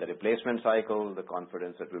in the replacement cycle, the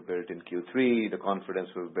confidence that we built in Q3, the confidence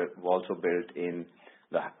we've also built in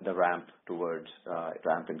the ramp towards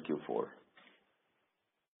ramp in Q4.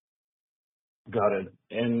 Got it.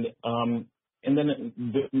 And then,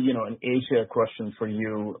 an Asia question for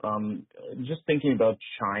you. Just thinking about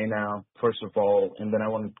China, first of all, and then I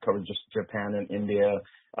want to cover just Japan and India.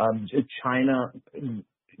 China,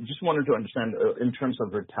 just wanted to understand in terms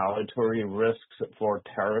of retaliatory risks for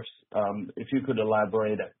tariffs, if you could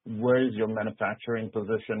elaborate, where is your manufacturing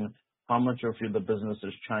position? How much of the business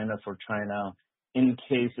is China for China in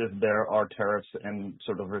case if there are tariffs and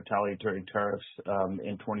sort of retaliatory tariffs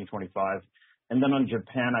in 2025? And then on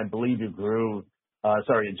Japan, I believe you grew,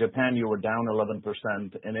 Japan, you were down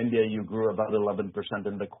 11%. In India, you grew about 11%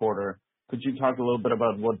 in the quarter. Could you talk a little bit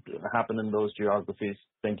about what happened in those geographies?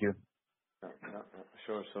 Thank you.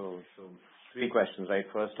 Sure. So three questions, right?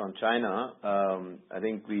 First, on China, I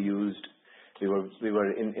think we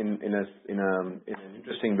were in an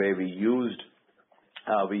interesting way. We used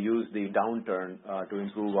the downturn to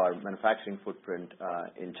improve our manufacturing footprint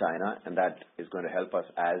in China, and that is going to help us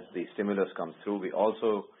as the stimulus comes through. We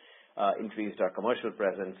also increased our commercial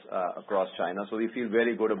presence across China. So we feel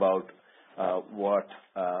very good about what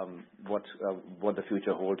the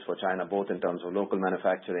future holds for China, both in terms of local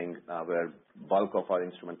manufacturing, where bulk of our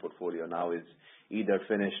instrument portfolio now is either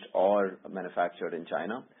finished or manufactured in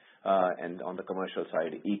China, and on the commercial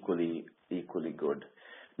side, equally good.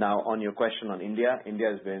 Now, on your question on India, India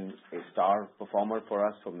has been a star performer for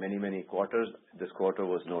us for many, many quarters. This quarter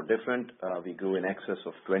was no different. We grew in excess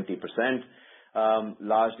of 20%,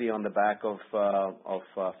 largely on the back of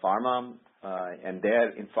pharma, and there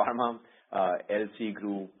in pharma, LC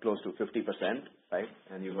grew close to 50%, right?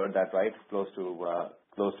 And you heard that right, close to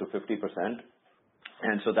 50%.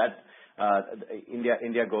 And so that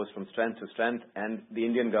India goes from strength to strength, and the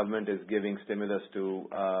Indian government is giving stimulus to,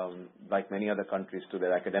 like many other countries, to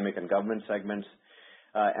their academic and government segments.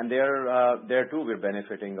 And there too, we're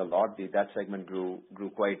benefiting a lot. That segment grew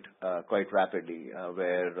quite rapidly,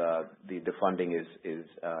 where the funding is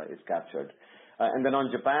captured. And then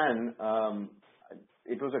on Japan,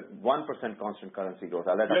 it was a 1% constant currency growth.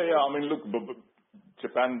 Yeah. I mean, look,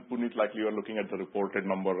 Japan, Puneet, like you are looking at the reported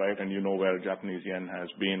number, right? And you know where Japanese yen has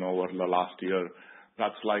been over the last year.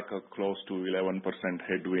 That's like a close to 11%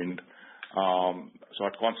 headwind. So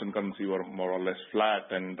at constant currency, we're more or less flat,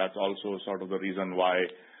 and that's also sort of the reason why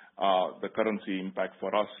the currency impact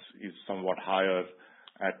for us is somewhat higher,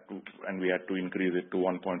 and we had to increase it to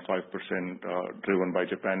 1.5% driven by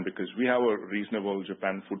Japan, because we have a reasonable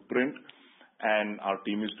Japan footprint, and our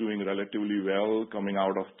team is doing relatively well coming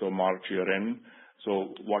out of the March year-end.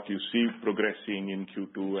 So what you see progressing in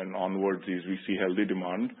Q2 and onwards is we see healthy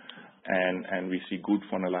demand, and we see good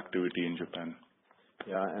funnel activity in Japan.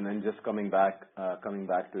 Yeah, and then just coming back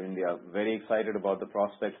to India, very excited about the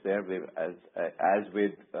prospects there. As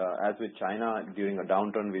with China, during a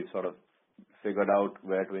downturn, we sort of figured out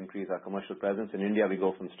where to increase our commercial presence. In India, we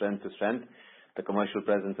go from strength to strength. The commercial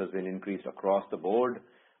presence has been increased across the board.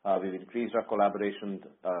 We've increased our collaborations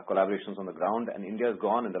on the ground, and India has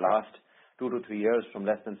gone in the last 2 to 3 years from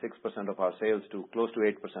less than 6% of our sales to close to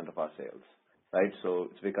 8% of our sales, right? So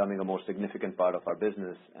it's becoming a more significant part of our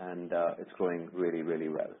business, and it's growing really, really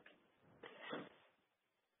well.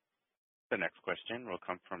 The next question will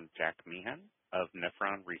come from Jack Meehan of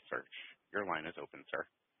Nephron Research. Your line is open, sir.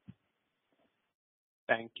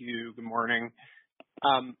 Thank you. Good morning.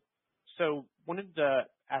 So wanted to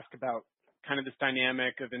ask about kind of this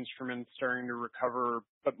dynamic of instruments starting to recover,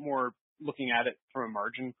 but more looking at it from a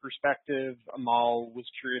margin perspective. Amol, was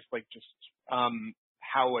curious, just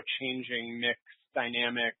how a changing mix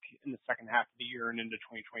dynamic in the second half of the year and into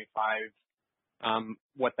 2025,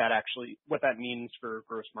 what that means for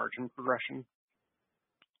gross margin progression.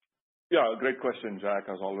 Yeah, great question, Jack,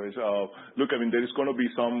 as always. Look, I mean, there is going to be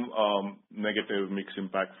some negative mix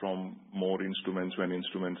impact from more instruments when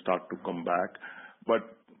instruments start to come back. But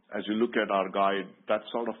as you look at our guide, that's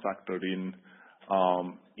sort of factored in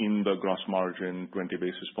the gross margin, 20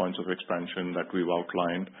 basis points of expansion that we've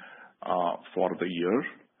outlined for the year.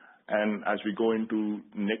 And as we go into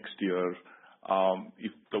next year,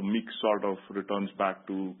 if the mix sort of returns back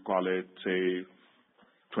to, call it, say,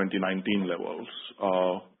 2019 levels,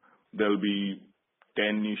 there'll be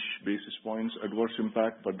 10-ish basis points adverse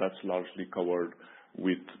impact, but that's largely covered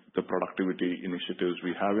with the productivity initiatives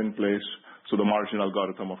we have in place. So the margin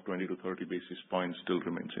algorithm of 20 to 30 basis points still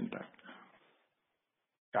remains intact.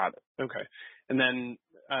 Got it. Okay. And then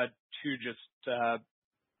two just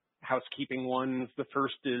housekeeping ones. The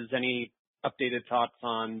first is any updated thoughts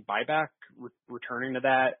on buyback, returning to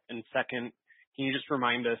that? And second, can you just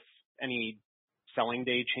remind us any selling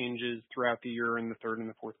day changes throughout the year in the third and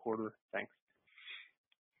the fourth quarter? Thanks.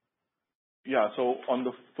 Yeah. So on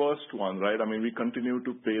the first one, right, I mean, we continue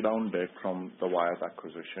to pay down debt from the WAT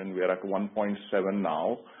acquisition. We are at 1.7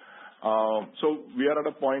 now. So we are at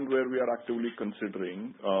a point where we are actively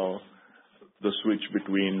considering the switch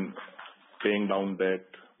between paying down debt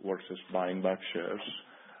versus buying back shares.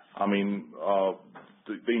 I mean,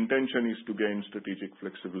 the intention is to gain strategic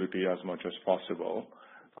flexibility as much as possible.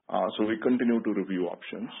 So we continue to review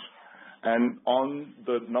options. And on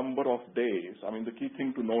the number of days, I mean, the key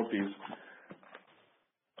thing to note is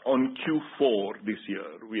on Q4 this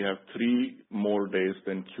year, we have 3 more days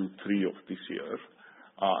than Q3 of this year.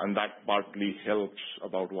 And that partly helps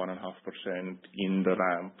about 1.5% in the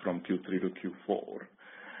ramp from Q3 to Q4.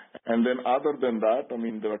 And then other than that, I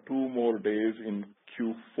mean, there are 2 more days in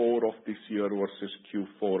Q4 of this year versus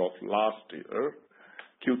Q4 of last year.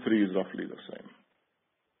 Q3 is roughly the same.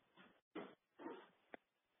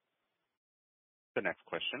 The next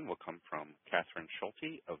question will come from Catherine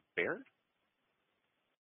Schulte of Baird.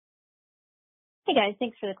 Hey guys,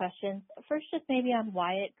 thanks for the questions. First, just maybe on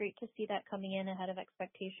Wyatt, great to see that coming in ahead of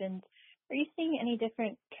expectations. Are you seeing any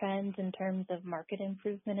different trends in terms of market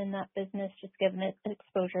improvement in that business, just given its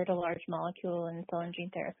exposure to large molecule and cell and gene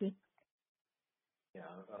therapy? Yeah,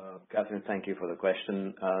 Catherine, thank you for the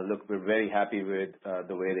question. Look, we're very happy with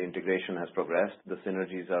the way the integration has progressed. The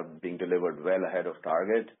synergies are being delivered well ahead of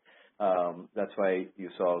target. That's why you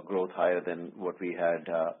saw growth higher than what we had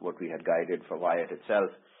guided for Wyatt itself.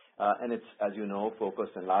 And it's, as you know,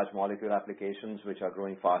 focused on large molecule applications, which are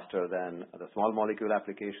growing faster than the small molecule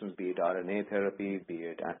applications, be it RNA therapy, be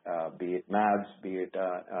it mAbs, be it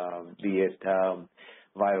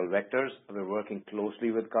viral vectors. We're working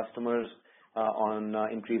closely with customers on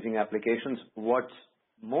increasing applications. What's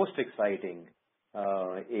most exciting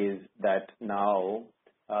is that now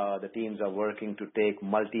the teams are working to take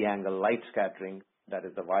multi-angle light scattering, that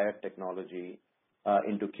is the Wyatt technology,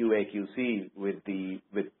 into QA/QC with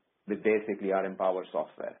basically our Empower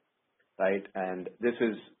software, right? And this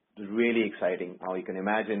is really exciting. How you can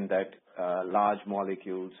imagine that large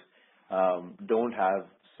molecules don't have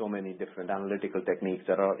so many different analytical techniques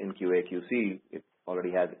that are in QA/QC. It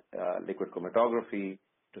already has liquid chromatography,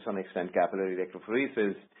 to some extent capillary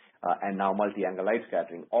electrophoresis, and now multi-angle light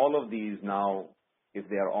scattering. All of these now, if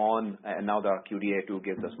they're on, and now our QDA2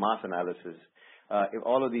 gives us mass analysis, if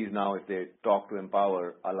all of these now, if they talk to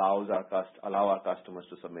Empower, allow our customers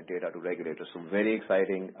to submit data to regulators. So very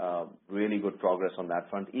exciting, really good progress on that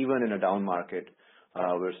front. Even in a down market,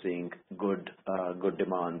 we're seeing good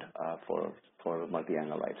demand for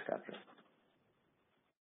multi-angle light scattering.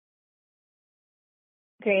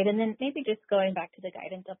 Great. And then maybe just going back to the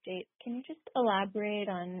guidance update, can you just elaborate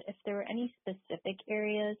on if there were any specific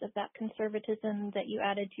areas of that conservatism that you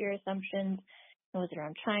added to your assumptions? Was it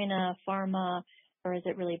around China, pharma, or is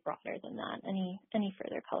it really broader than that? Any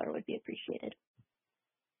further color would be appreciated.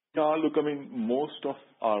 Yeah, look, I mean, most of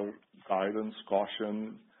our guidance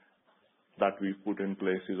caution that we put in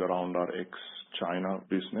place is around our ex-China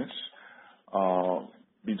business.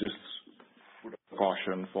 We just put a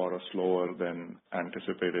caution for a slower than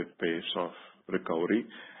anticipated pace of recovery.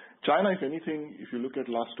 China, if anything, if you look at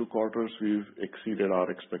last 2 quarters, we've exceeded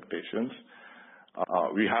our expectations.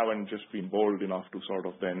 We haven't just been bold enough to sort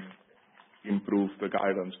of then improve the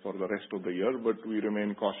guidance for the rest of the year, but we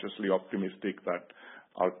remain cautiously optimistic that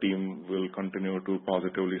our team will continue to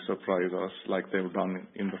positively surprise us like they've done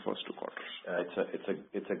in the first 2 quarters.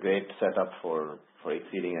 It's a great setup for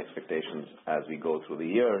exceeding expectations as we go through the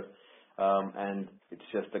year. And it's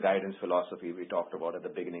just the guidance philosophy we talked about at the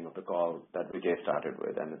beginning of the call that Vijay started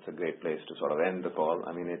with, and it's a great place to sort of end the call.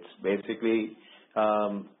 I mean, it's basically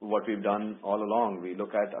what we've done all along. We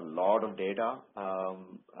look at a lot of data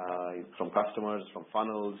from customers, from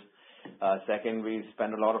funnels, Second, we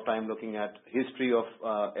spend a lot of time looking at history of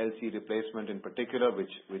LC replacement in particular,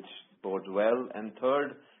 which bodes well. And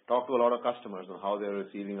third, talk to a lot of customers on how they're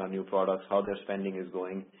receiving our new products, how their spending is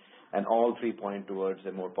going, and all three point towards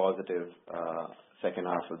a more positive second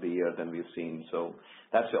half of the year than we've seen. So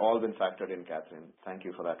that's all been factored in, Catherine. Thank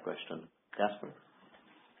you for that question. Casper?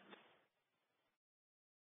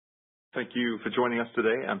 Thank you for joining us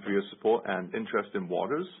today and for your support and interest in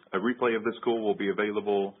Waters. A replay of this call will be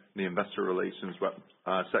available in the Investor Relations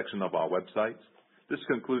section of our website. This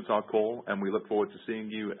concludes our call, and we look forward to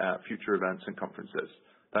seeing you at future events and conferences.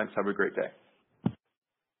 Thanks. Have a great day.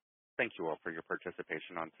 Thank you all for your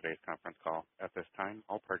participation on today's conference call. At this time,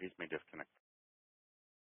 all parties may disconnect.